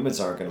 and humans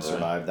aren't going to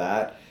survive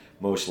that,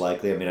 most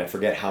likely. I mean, I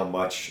forget how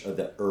much of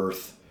the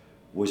Earth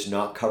was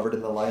not covered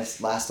in the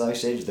last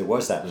ice age. There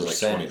was that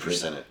percentage. It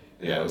was like 20%.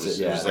 Yeah, it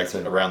was like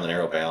like around the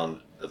narrow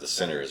bound of the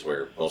center is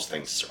where most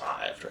things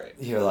survived, right?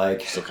 You're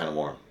like... Still kind of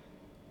warm.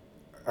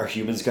 Are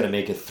humans going to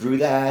make it through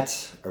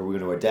that? Are we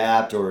going to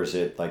adapt? Or is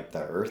it like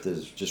the Earth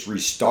is just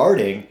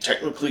restarting?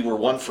 Technically, we're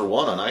 1 for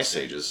 1 on ice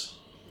ages.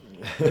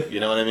 You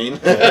know what I mean?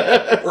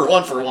 We're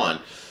 1 for 1.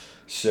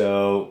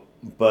 So,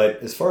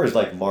 but as far as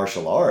like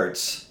martial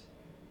arts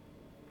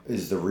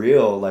is the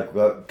real, like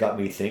what got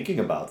me thinking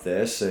about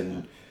this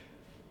and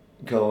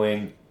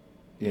going,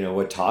 you know,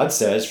 what Todd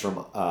says from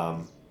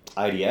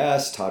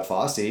IDS, Todd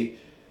Fossey,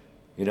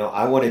 you know,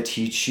 I want to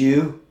teach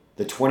you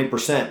the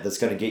 20% that's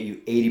going to get you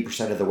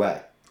 80% of the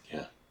way.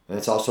 Yeah. And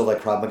it's also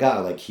like Krav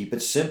Maga, like keep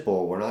it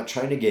simple. We're not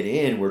trying to get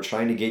in. We're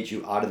trying to get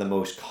you out of the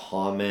most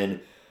common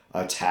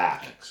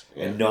attack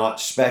and not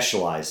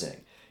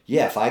specializing.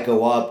 Yeah, if I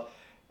go up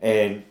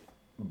and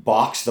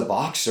box the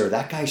boxer,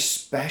 that guy's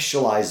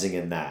specializing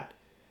in that.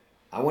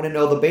 I want to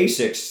know the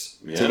basics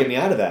to get me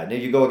out of that. And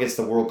if you go against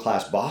the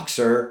world-class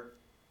boxer,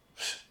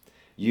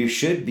 you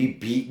should be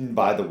beaten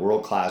by the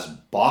world-class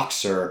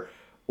boxer,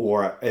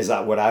 or as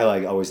what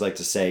I always like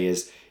to say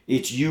is,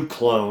 it's you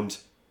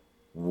cloned.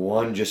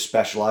 One just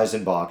specialized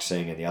in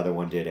boxing and the other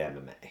one did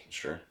MMA.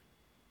 Sure.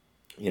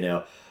 You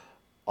know,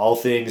 all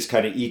things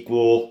kind of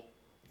equal,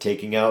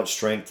 taking out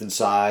strength and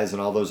size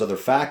and all those other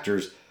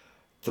factors,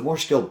 the more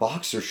skilled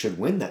boxer should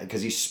win that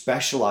because he's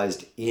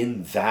specialized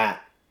in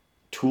that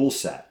tool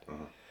set.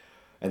 Mm-hmm.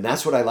 And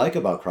that's what I like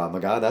about Krav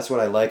Maga. That's what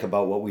I like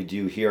about what we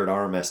do here at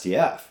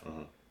RMSDF.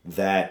 Mm-hmm.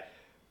 That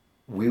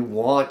we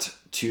want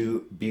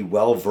to be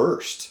well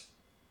versed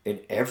in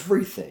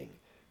everything.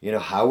 You know,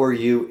 how are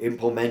you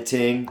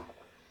implementing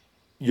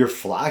your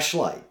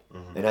flashlight?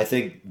 Mm-hmm. And I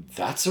think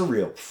that's a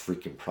real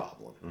freaking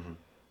problem. Mm-hmm.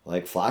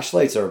 Like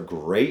flashlights are a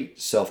great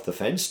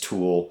self-defense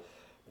tool,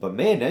 but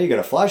man, now you got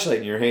a flashlight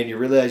in your hand, you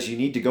realize you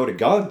need to go to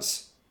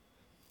guns.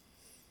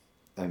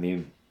 I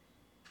mean,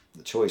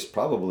 the choice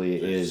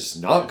probably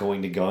is not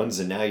going to guns,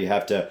 and now you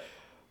have to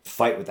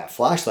fight with that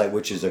flashlight,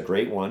 which is a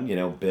great one. You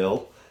know,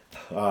 Bill.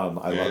 I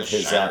love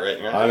his.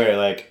 I mean,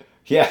 like,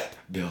 yeah,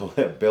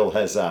 Bill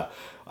has. I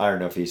don't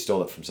know if he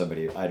stole it from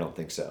somebody. I don't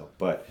think so,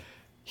 but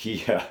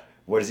he.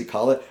 What does he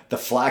call it? The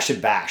flash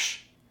and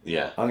bash.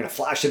 Yeah. I'm gonna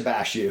flash and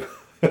bash you.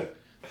 And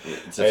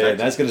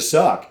that's gonna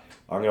suck.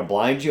 I'm going to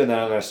blind you, and then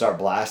I'm going to start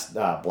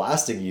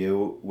blasting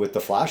you with the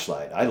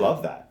flashlight. I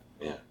love that.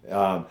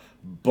 Yeah.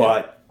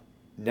 But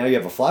now you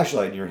have a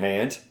flashlight in your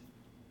hand.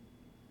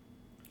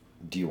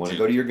 Do you want to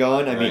go to your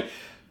gun? I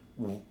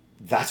mean,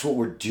 that's what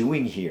we're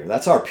doing here.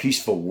 That's our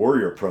Peaceful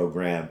Warrior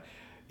program,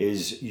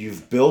 is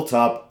you've built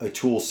up a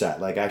tool set.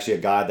 Like actually a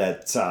guy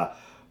that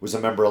was a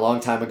member a long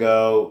time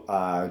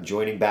ago,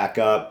 joining back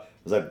up,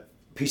 was like,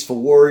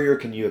 Peaceful Warrior,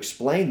 can you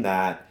explain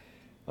that?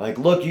 Like,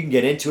 look, you can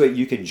get into it.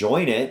 You can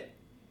join it.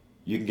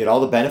 You can get all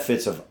the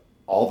benefits of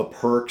all the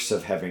perks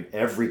of having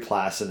every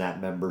class in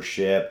that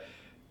membership.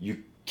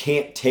 You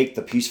can't take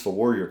the Peaceful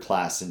Warrior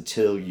class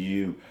until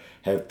you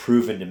have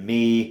proven to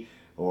me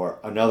or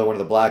another one of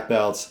the black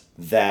belts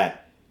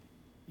that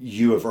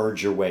you have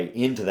earned your way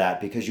into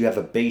that because you have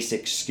a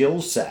basic skill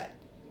set.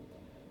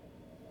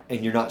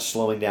 And you're not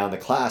slowing down the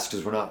class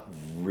because we're not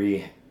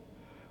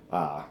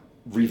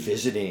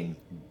revisiting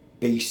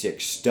basic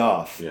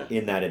stuff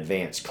in that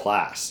advanced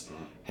class.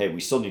 Mm-hmm. Hey,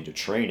 we still need to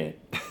train it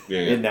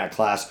in that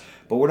class,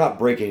 but we're not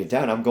breaking it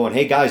down. I'm going,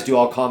 hey guys, do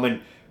all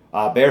common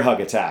bear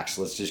hug attacks.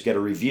 Let's just get a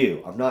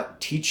review. I'm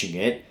not teaching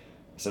it.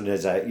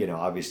 Sometimes I,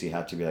 obviously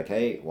have to be like,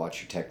 hey,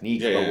 watch your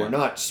technique, but we're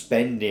not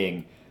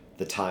spending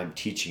the time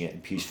teaching it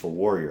in Peaceful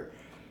Warrior.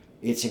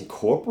 It's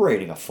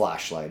incorporating a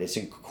flashlight. It's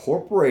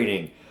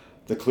incorporating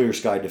the Clear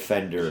Sky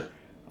Defender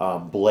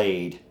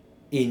blade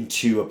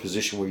into a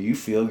position where you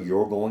feel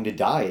you're going to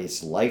die.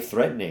 It's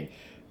life-threatening.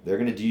 They're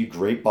going to do you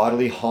great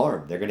bodily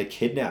harm. They're going to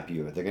kidnap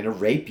you. They're going to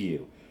rape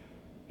you.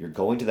 You're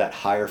going to that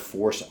higher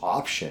force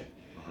option.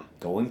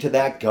 Going to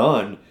that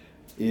gun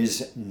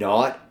is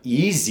not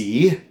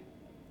easy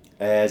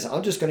as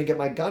I'm just going to get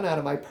my gun out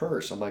of my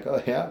purse. I'm like,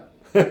 oh, yeah.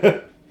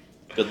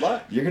 Good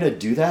luck. You're going to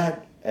do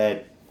that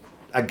at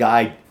a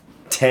guy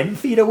 10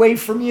 feet away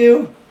from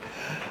you?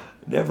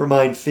 Never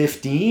mind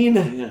 15.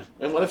 Yeah.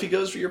 And what if he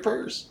goes for your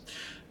purse?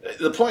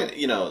 The point,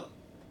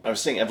 I was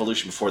saying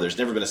evolution before. There's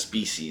never been a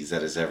species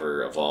that has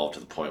ever evolved to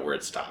the point where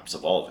it stops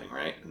evolving,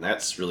 right? And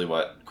that's really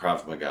what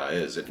Krav Maga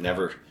is. It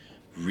never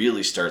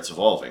really starts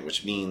evolving,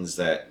 which means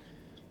that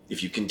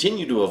if you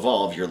continue to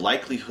evolve, your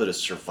likelihood of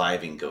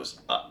surviving goes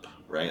up,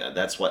 right?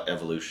 That's what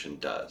evolution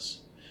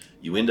does.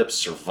 You end up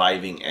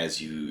surviving as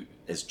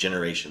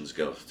generations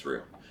go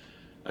through.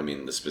 I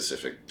mean, the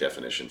specific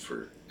definition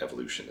for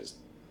evolution is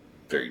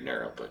very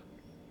narrow, but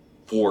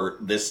for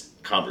this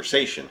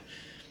conversation,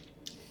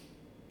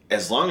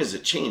 as long as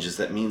it changes,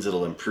 that means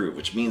it'll improve,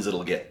 which means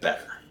it'll get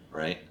better,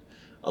 right?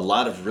 A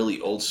lot of really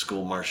old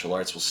school martial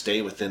arts will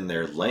stay within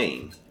their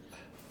lane.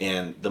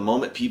 And the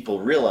moment people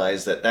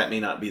realize that that may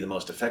not be the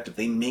most effective,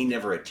 they may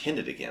never attend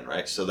it again,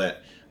 right? So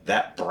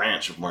that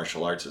branch of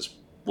martial arts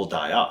will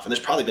die off. And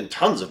there's probably been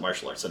tons of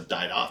martial arts that have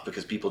died off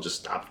because people just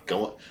stopped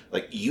going,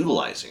 like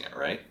utilizing it,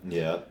 right?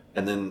 Yeah.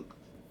 And then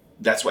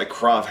that's why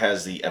Krav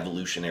has the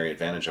evolutionary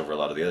advantage over a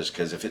lot of the others,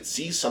 because if it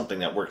sees something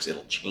that works,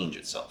 it'll change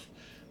itself.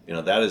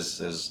 That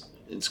is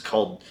it's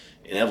called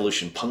in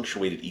evolution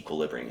punctuated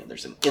equilibrium. And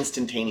there's an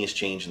instantaneous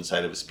change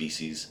inside of a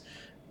species,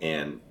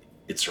 and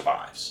it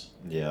survives.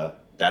 Yeah.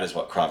 That is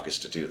what Krav gets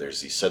to do. There's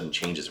these sudden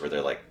changes where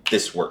they're like,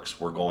 this works.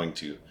 We're going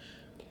to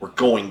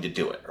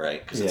do it,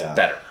 right? Because it's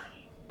better.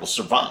 We'll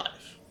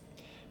survive.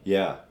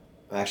 Yeah.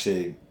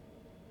 Actually,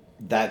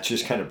 that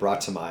just kind of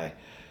brought to my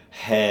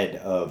head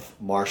of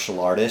martial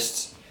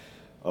artists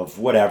of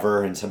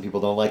whatever, and some people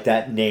don't like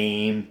that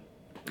name,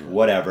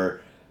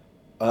 whatever,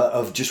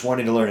 of just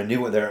wanting to learn a new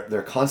one.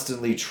 They're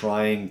constantly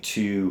trying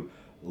to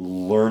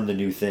learn the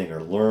new thing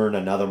or learn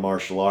another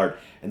martial art,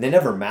 and they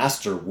never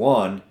master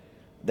one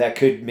that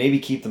could maybe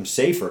keep them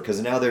safer, because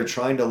now they're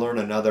trying to learn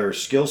another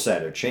skill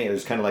set or change. It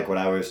was kind of like what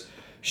I was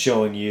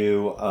showing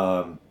you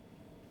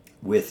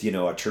with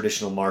a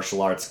traditional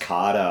martial arts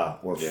kata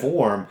or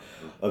form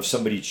of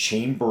somebody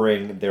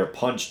chambering their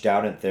punch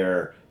down at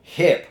their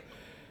hip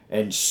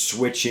and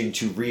switching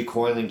to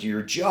recoiling to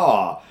your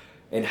jaw,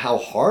 and how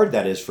hard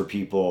that is for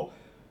people.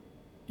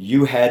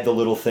 You had the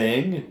little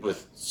thing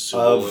with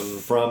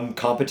from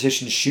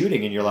competition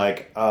shooting, and you're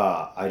like,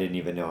 I didn't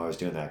even know I was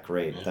doing that.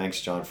 Great. Yeah.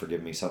 Thanks, John, for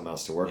giving me something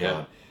else to work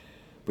on.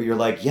 But you're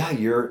like,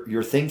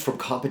 your thing from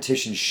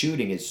competition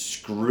shooting is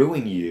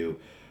screwing you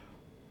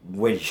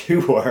when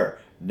you are,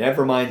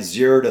 never mind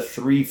 0 to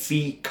 3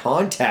 feet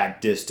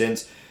contact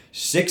distance,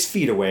 6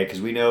 feet away,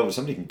 because we know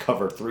somebody can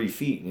cover 3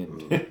 feet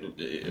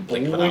in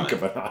blink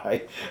of an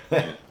eye.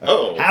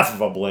 Half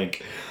of a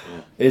blink.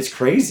 Yeah. It's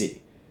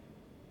crazy.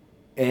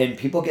 And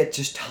people get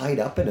just tied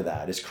up into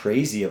that. It's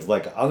crazy of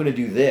like, I'm going to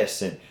do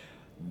this, and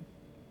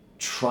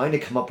trying to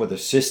come up with a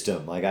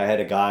system. Like I had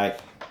a guy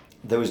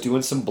that was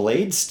doing some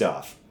blade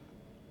stuff,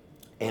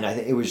 and I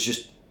think it was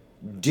just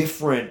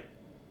different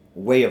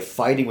way of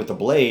fighting with the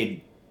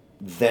blade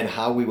than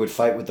how we would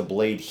fight with the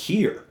blade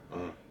here.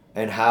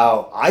 And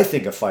how I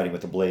think of fighting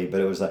with the blade. But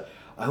it was like,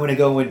 I want to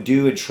go and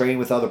do and train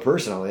with other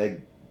person. I'm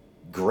like,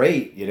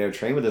 great,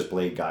 train with this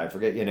blade guy.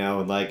 Forget,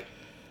 and like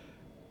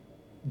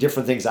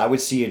different things I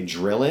would see in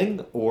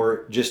drilling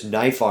or just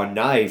knife on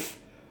knife.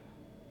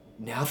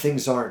 Now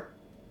things aren't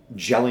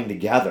gelling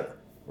together.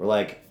 We're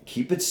like,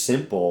 keep it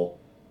simple,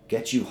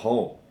 get you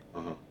home.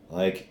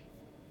 Like,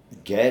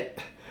 get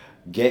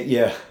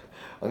you.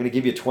 I'm going to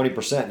give you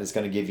 20% and it's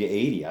going to give you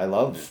 80. I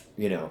love,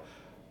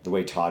 the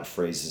way Todd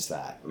phrases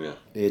that. Yeah.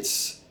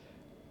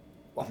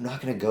 I'm not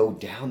going to go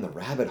down the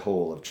rabbit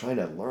hole of trying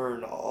to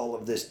learn all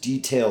of this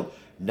detailed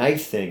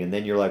knife thing. And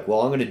then you're like,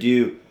 well, I'm going to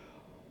do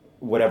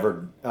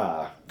whatever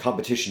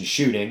competition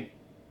shooting.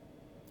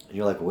 And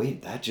you're like,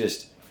 wait,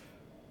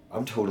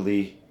 I'm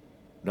totally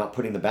not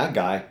putting the bad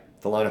guy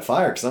the line of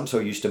fire, because I'm so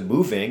used to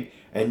moving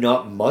and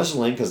not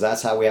muzzling, because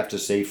that's how we have to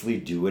safely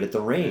do it at the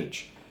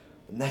range.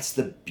 And that's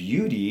the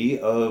beauty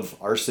of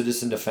our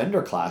Citizen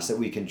Defender class, that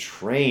we can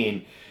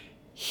train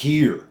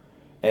here.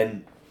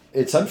 And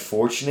it's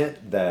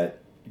unfortunate that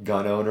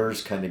gun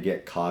owners kind of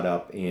get caught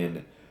up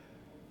in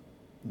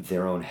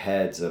their own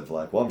heads of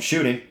like, well, I'm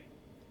shooting.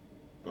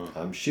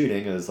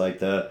 It was like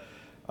the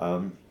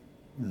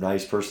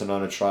nice person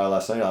on a trial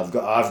last night. I've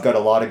got a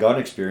lot of gun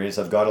experience.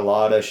 I've got a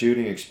lot of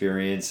shooting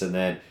experience. And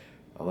then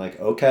I'm like,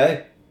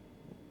 okay,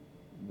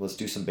 let's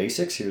do some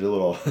basics.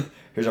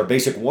 Here's our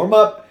basic warm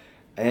up.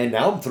 And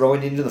now I'm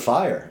throwing into the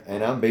fire,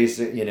 and I'm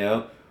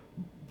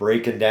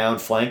breaking down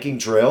flanking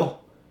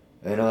drill.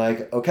 And I'm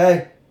like,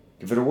 okay,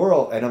 give it a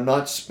whirl. And I'm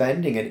not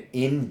spending an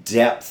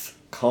in-depth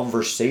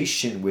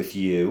conversation with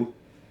you,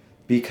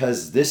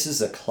 because this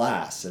is a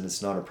class and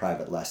it's not a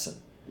private lesson.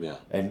 Yeah.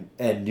 And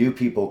new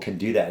people can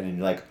do that.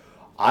 And like,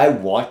 I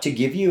want to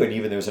give you, and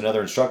even there was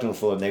another instructor on the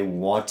floor, and they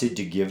wanted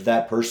to give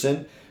that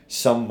person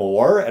some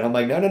more. And I'm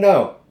like,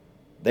 no.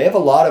 They have a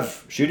lot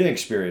of shooting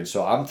experience.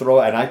 So I'm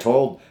throwing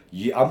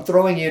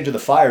you into the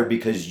fire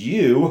because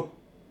you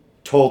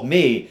told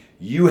me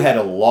you had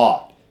a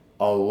lot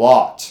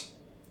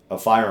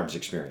of firearms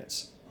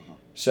experience.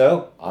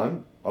 So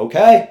I'm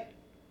okay.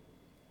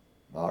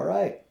 All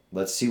right.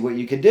 Let's see what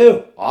you can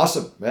do.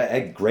 Awesome.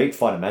 Great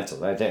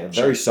fundamentals. I think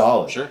very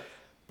solid. Sure.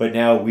 But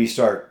now we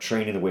start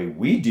training the way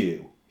we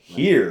do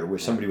here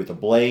with somebody with a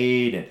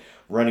blade and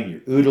running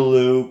your OODA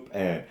loop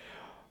and,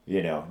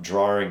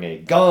 drawing a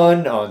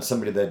gun on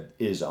somebody that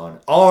is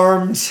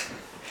unarmed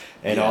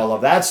and all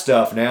of that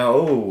stuff.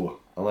 Now,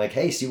 I'm like,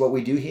 hey, see what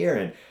we do here?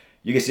 And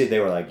you can see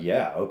they were like,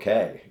 yeah,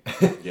 okay.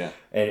 Yeah.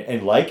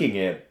 and liking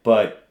it,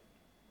 but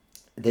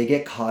they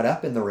get caught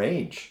up in the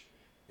range.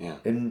 Yeah.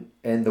 And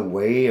the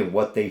way of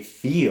what they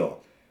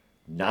feel.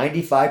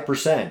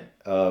 95%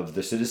 of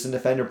the Citizen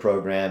Defender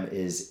program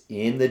is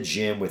in the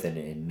gym with an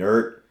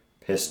inert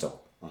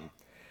pistol.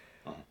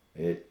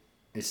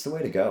 It's the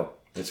way to go.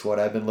 It's what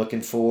I've been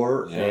looking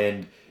for, Yeah.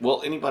 and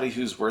Well, anybody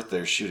who's worth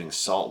their shooting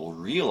salt will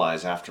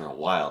realize after a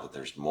while that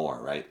there's more,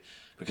 right?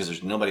 Because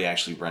there's nobody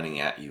actually running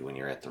at you when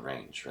you're at the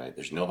range, right?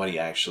 There's no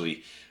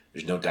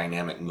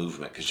dynamic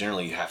movement because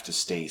generally you have to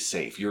stay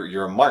safe.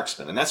 You're a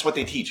marksman, and that's what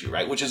they teach you,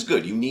 right? Which is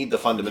good. You need the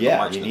fundamental yeah,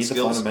 marksman you need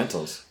skills. the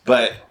fundamentals.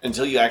 But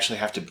until you actually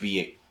have to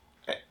be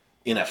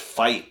in a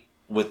fight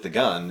with the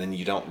gun, then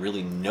you don't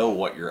really know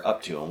what you're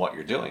up to and what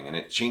you're doing, and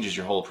it changes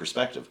your whole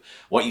perspective.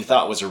 What you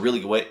thought was a really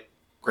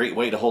great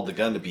way to hold the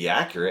gun to be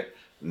accurate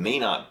may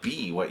not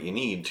be what you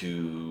need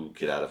to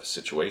get out of a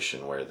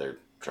situation where they're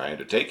trying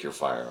to take your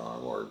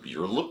firearm or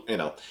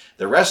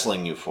they're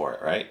wrestling you for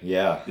it, right?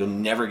 Yeah. You'll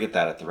never get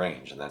that at the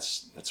range, and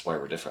that's why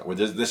we're different.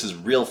 This is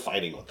real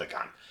fighting with the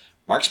gun.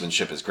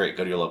 Marksmanship is great.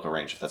 Go to your local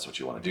range if that's what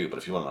you want to do. But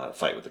if you want to know how to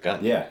fight with the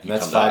gun, Yeah, you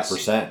that's come to us.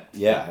 5%.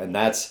 Yeah, and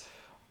that's,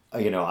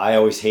 I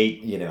always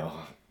hate,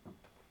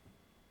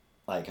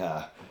 like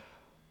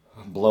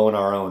blowing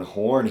our own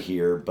horn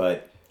here,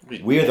 but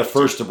we are the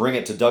first to bring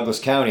it to Douglas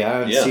County. I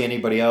don't see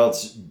anybody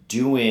else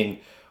doing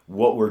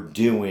what we're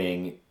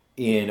doing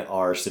in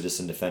our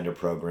Citizen Defender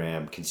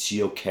program,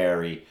 concealed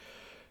carry.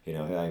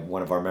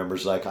 One of our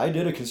members like, I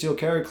did a concealed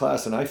carry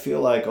class and I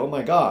feel like, oh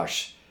my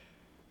gosh.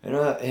 And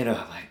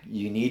like,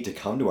 you need to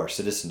come to our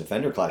Citizen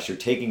Defender class. You're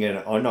taking an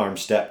unarmed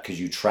step because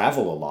you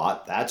travel a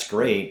lot. That's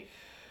great.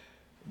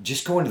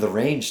 Just going to the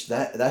range,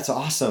 that's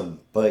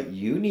awesome. But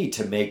you need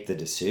to make the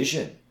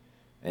decision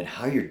and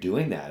how you're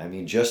doing that. I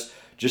mean, just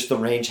the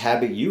range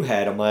habit you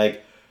had, I'm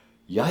like,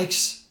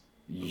 yikes,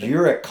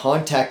 you're at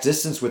contact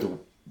distance with a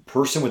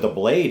person with a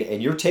blade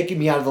and you're taking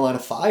me out of the line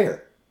of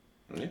fire.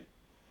 Yeah.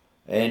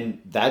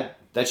 And that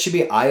should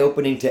be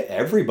eye-opening to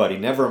everybody,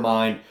 never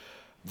mind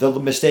the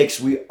mistakes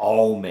we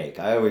all make.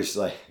 I always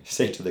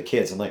say to the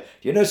kids, I'm like,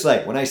 you notice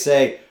when I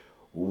say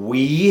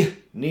we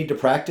need to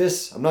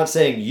practice, I'm not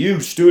saying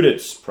you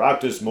students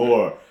practice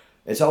more.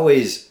 It's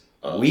always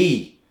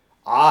we,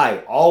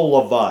 all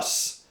of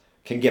us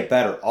can get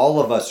better. All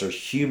of us are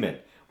human.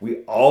 We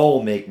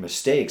all make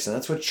mistakes, and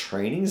that's what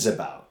training's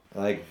about.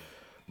 Like,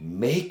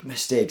 make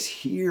mistakes.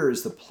 Here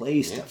is the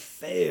place to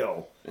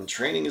fail. And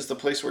training is the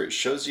place where it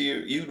shows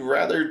you'd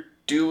rather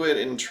do it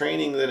in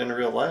training than in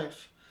real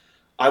life.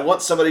 I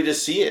want somebody to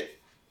see it.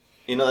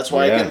 That's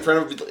why I get in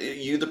front of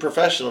you, the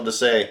professional, to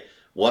say,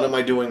 what am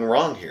I doing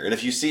wrong here? And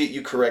if you see it,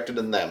 you correct it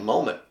in that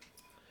moment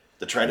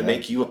to try to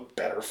make you a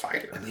better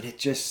fighter. I mean, it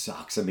just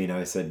sucks. I mean,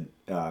 I said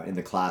in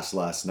the class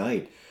last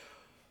night,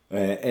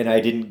 and I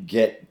didn't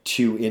get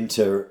too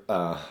into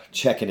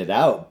checking it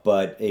out,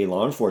 but a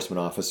law enforcement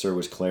officer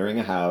was clearing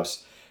a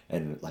house,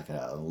 and like an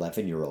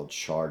 11-year-old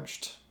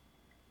charged,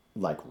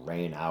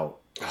 ran out,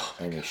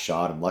 and they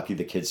shot him. Lucky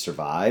the kid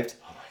survived.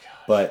 Oh my gosh.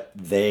 But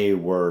they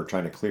were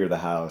trying to clear the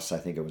house. I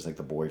think it was like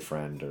the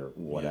boyfriend or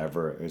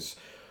whatever. It was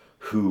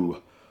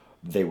who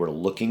they were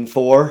looking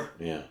for.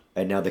 Yeah.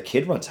 And now the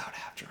kid runs out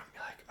after him.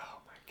 You're like, oh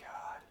my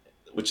God.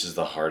 Which is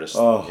the hardest.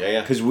 Oh,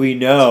 yeah. Because we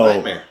know It's a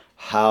nightmare.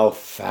 how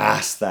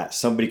fast that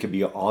somebody could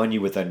be on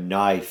you with a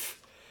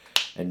knife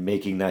and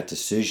making that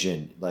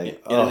decision. In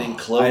an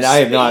enclosed and I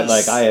have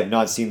space. I have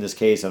not seen this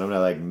case, and I'm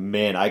not like,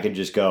 man, I can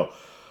just go,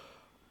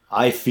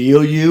 I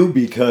feel you,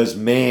 because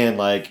man,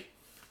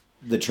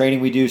 the training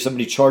we do,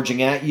 somebody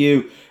charging at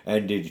you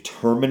and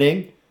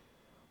determining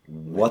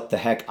what the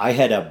heck. I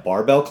had a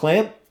barbell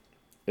clamp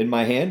in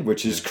my hand,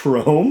 which is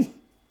chrome.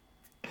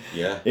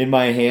 Yeah. In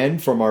my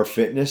hand from our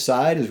fitness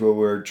side is where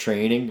we're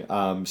training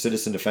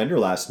Citizen Defender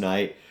last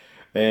night.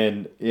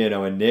 And,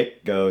 and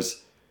Nick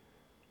goes,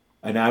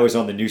 and I was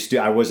on the new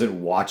I wasn't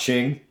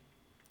watching.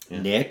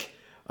 Nick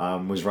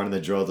was running the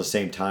drill at the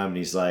same time. And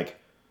he's like,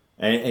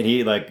 and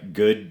he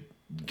good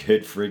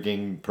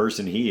freaking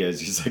person he is.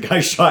 He's like,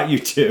 I shot you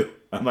too.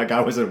 I'm like,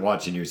 I wasn't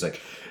watching you. He's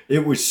like,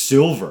 it was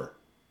silver.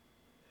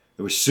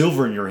 It was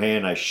silver in your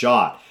hand. I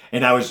shot.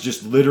 And I was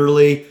just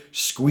literally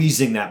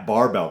squeezing that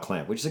barbell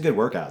clamp, which is a good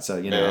workout. So,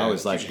 I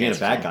was like being a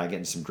bad guy,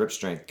 getting some grip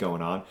strength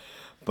going on.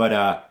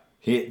 But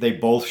they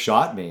both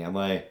shot me. I'm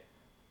like,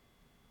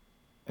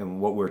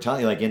 and what we're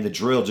telling you, in the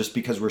drill, just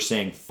because we're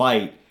saying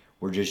fight,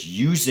 we're just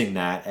using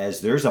that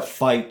as there's a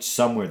fight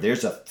somewhere.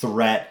 There's a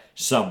threat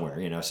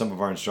somewhere. Some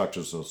of our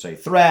instructors will say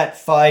threat,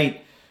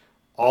 fight,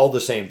 all the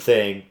same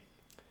thing.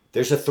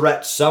 There's a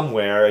threat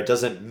somewhere. It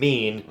doesn't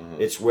mean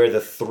it's where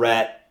the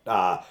threat,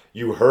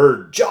 you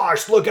heard,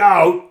 Josh, look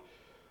out,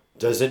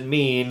 doesn't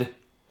mean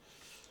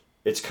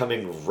it's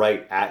coming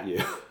right at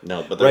you.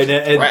 No, but there's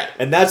a threat.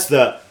 And that's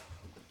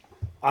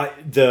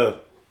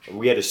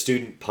we had a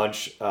student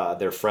punch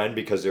their friend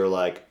because they were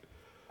like,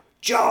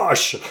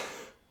 Josh,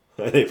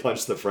 and they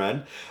punched the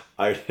friend.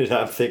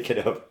 I'm thinking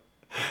of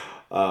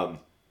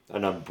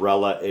an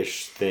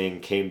umbrella-ish thing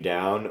came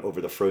down over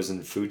the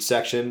frozen food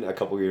section a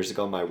couple years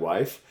ago, my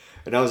wife,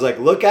 and I was like,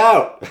 look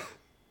out.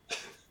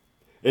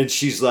 And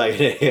she's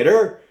like, it hit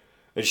her?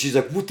 And she's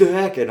like, what the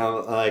heck? And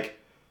I'm like,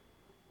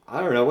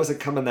 I don't know, it wasn't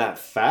coming that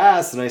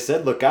fast. And I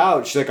said, look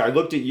out. She's like, I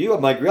looked at you.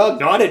 I'm like, well,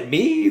 not at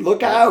me.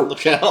 Look out.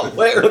 Look out.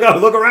 Where? Look out.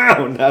 Look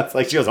around. That's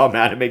like, she was all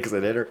mad at me because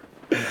it hit her.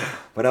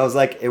 But I was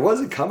like, it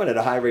wasn't coming at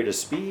a high rate of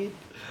speed.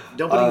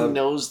 Nobody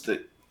knows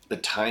the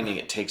timing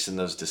it takes in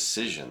those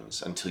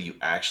decisions until you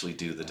actually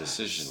do the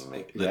decision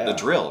make the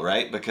drill,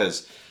 right?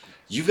 Because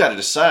you've got to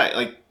decide.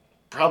 Like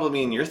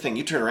probably in your thing,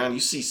 you turn around, you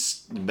see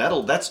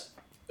metal.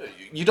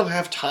 You don't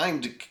have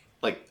time to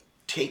like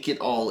take it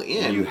all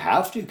in. You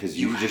have to because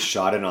you just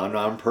shot an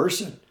unarmed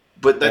person.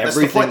 But that's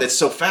the point. That's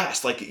so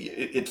fast. Like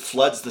it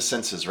floods the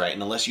senses, right?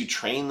 And unless you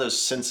train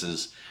those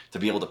senses to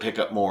be able to pick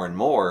up more and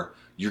more,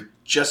 you're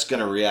just going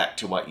to react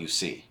to what you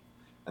see.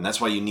 And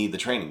that's why you need the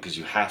training, because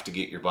you have to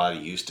get your body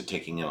used to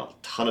taking in a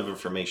ton of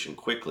information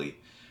quickly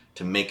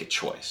to make a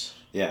choice.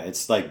 Yeah,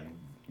 it's like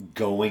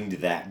going to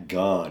that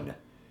gun.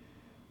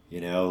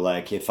 You know,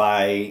 like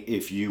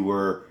if you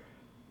were,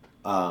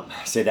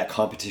 say, that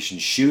competition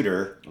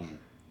shooter,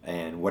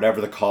 and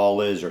whatever the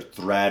call is, or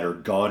threat, or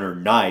gun, or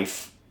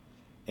knife,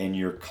 and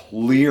you're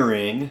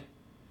clearing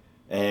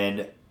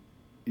and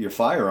your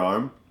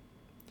firearm,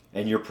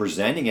 and you're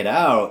presenting it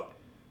out,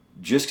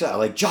 just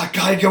like,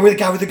 guy with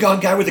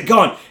the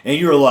gun, and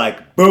you're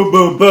like, boom,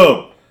 boom,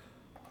 boom.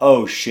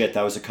 Oh shit,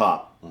 that was a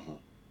cop. Mm-hmm.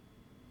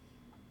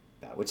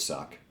 That would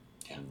suck.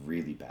 Yeah.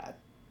 Really bad.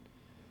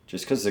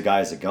 Just because the guy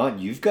has a gun,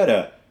 you've got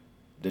to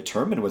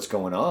determine what's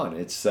going on.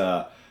 It's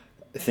a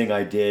thing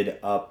I did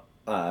up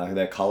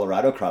that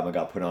Colorado crowd I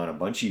got put on a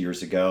bunch of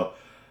years ago,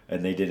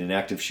 and they did an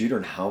active shooter,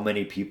 and how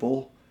many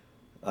people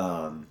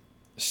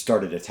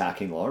started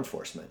attacking law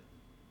enforcement.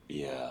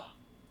 Yeah.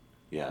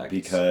 Yeah,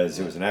 because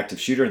it was an active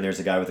shooter and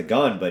there's a guy with a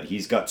gun, but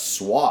he's got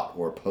SWAT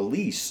or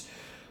police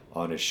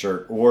on his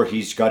shirt, or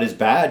he's got his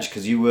badge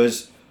because he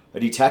was a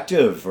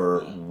detective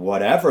or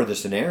whatever the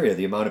scenario.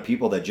 The amount of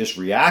people that just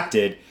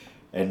reacted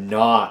and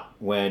not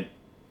went,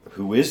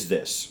 who is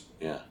this?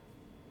 Yeah.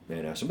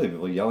 You know, some of the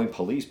people yelling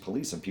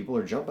police, and people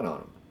are jumping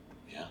on them.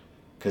 Yeah.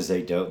 Because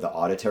they don't, the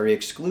auditory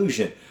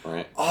exclusion.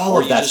 Right. All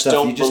of that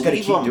stuff, you just got to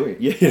keep doing it.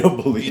 You don't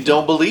believe them. You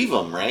don't believe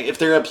them, right? If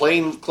they're a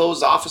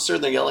plainclothes officer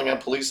and they're yelling at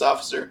a police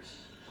officer,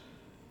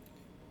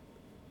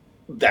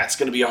 that's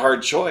going to be a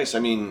hard choice. I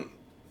mean,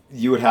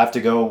 you would have to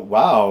go,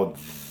 wow,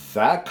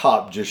 that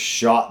cop just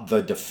shot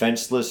the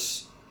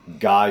defenseless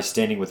guy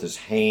standing with his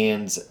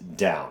hands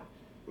down.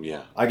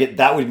 Yeah.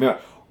 That would be,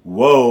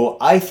 whoa,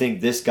 I think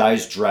this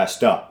guy's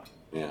dressed up.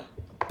 Yeah.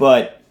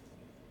 But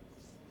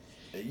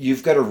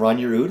you've got to run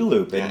your OODA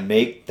loop and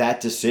make that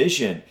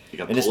decision.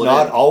 And it's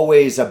not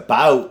always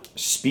about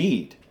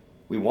speed.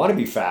 We want to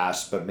be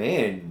fast, but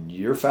man,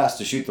 you're fast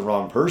to shoot the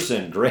wrong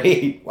person.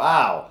 Great.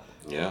 Wow.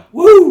 Yeah.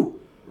 Woo.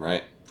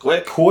 Right.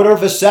 Quick. Quarter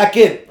of a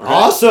second. Right.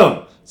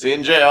 Awesome. See you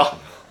in jail.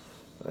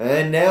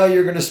 And now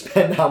you're going to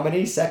spend how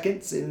many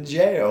seconds in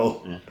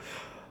jail? Yeah.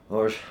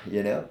 Or,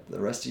 the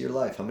rest of your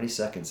life. How many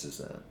seconds is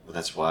that? Well,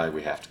 that's why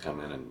we have to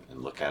come in and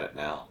look at it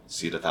now.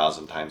 See it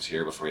 1,000 times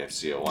here before you have to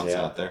see it once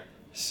out there.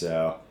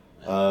 So,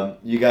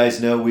 you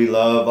guys know we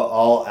love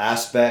all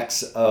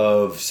aspects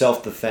of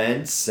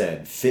self-defense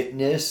and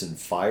fitness and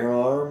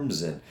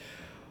firearms and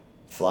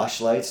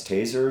flashlights,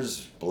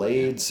 tasers,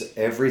 blades,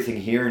 everything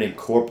here, and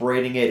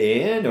incorporating it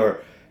in.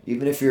 Or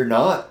even if you're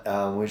not,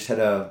 we just had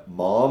a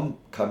mom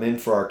come in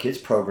for our kids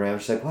program.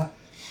 She's like,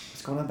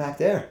 what's going on back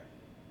there?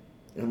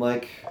 And I'm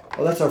like,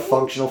 oh, that's our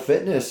functional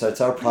fitness.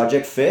 That's our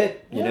Project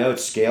Fit.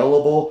 It's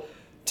scalable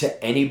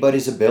to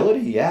anybody's ability.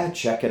 Yeah,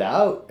 check it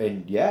out.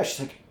 And she's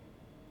like,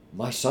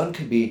 my son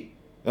could be,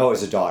 it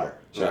was a daughter.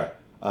 Sorry.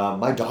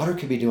 My daughter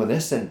could be doing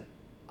this and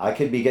I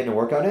could be getting a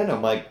workout in.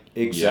 I'm like,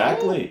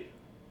 exactly. Yeah.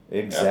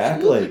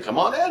 Exactly. Absolutely. Come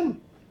on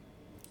in.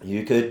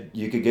 You could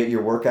get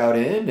your workout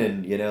in,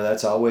 and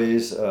that's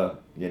always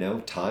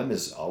time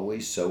is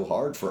always so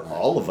hard for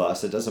all of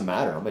us. It doesn't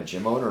matter. I'm a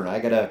gym owner and I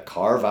gotta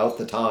carve out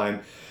the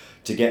time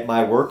to get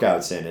my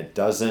workouts in. It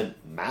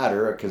doesn't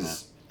matter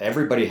because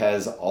everybody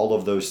has all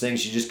of those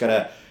things. You just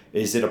gotta,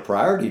 is it a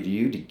priority to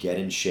you to get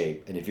in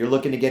shape? And if you're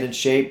looking to get in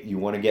shape, you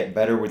want to get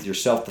better with your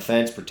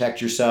self-defense,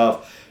 protect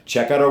yourself,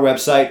 check out our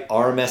website,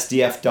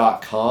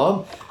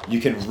 rmsdf.com.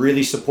 You can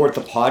really support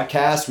the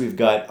podcast. We've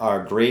got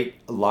our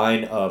great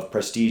line of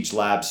Prestige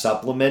Lab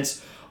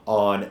supplements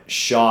on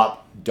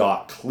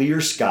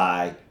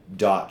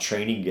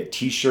shop.clearsky.training. You get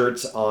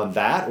t-shirts on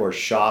that, or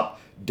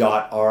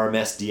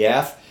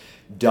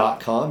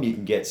shop.rmsdf.com. You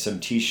can get some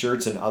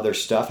t-shirts and other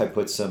stuff. I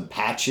put some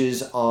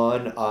patches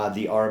on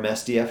the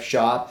RMSDF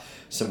shop,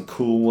 some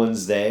cool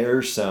ones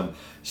there, some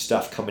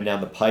stuff coming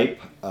down the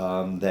pipe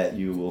that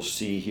you will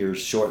see here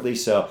shortly.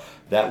 So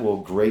that will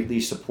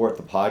greatly support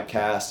the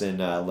podcast and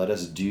let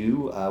us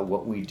do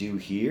what we do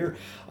here.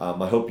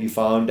 I hope you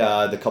found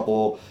the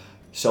couple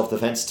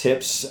self-defense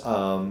tips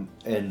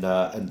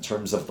in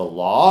terms of the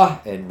law.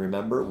 And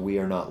remember, we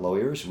are not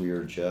lawyers. We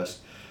are just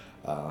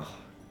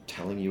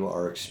telling you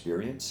our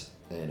experience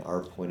and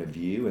our point of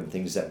view and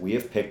things that we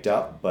have picked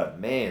up. But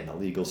man, the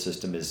legal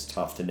system is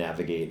tough to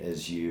navigate,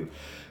 as you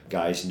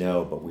guys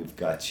know, but we've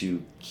got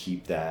to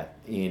keep that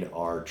in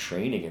our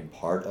training and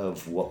part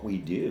of what we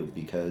do,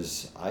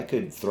 because I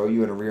could throw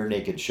you in a rear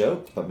naked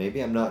choke, but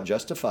maybe I'm not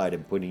justified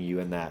in putting you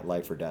in that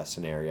life or death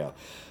scenario.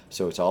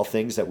 So it's all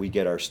things that we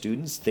get our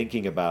students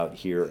thinking about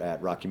here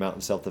at Rocky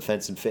Mountain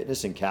Self-Defense and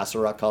Fitness in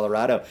Castle Rock,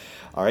 Colorado.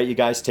 All right, you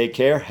guys, take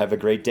care. Have a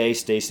great day.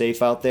 Stay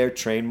safe out there.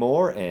 Train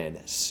more and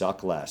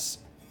suck less.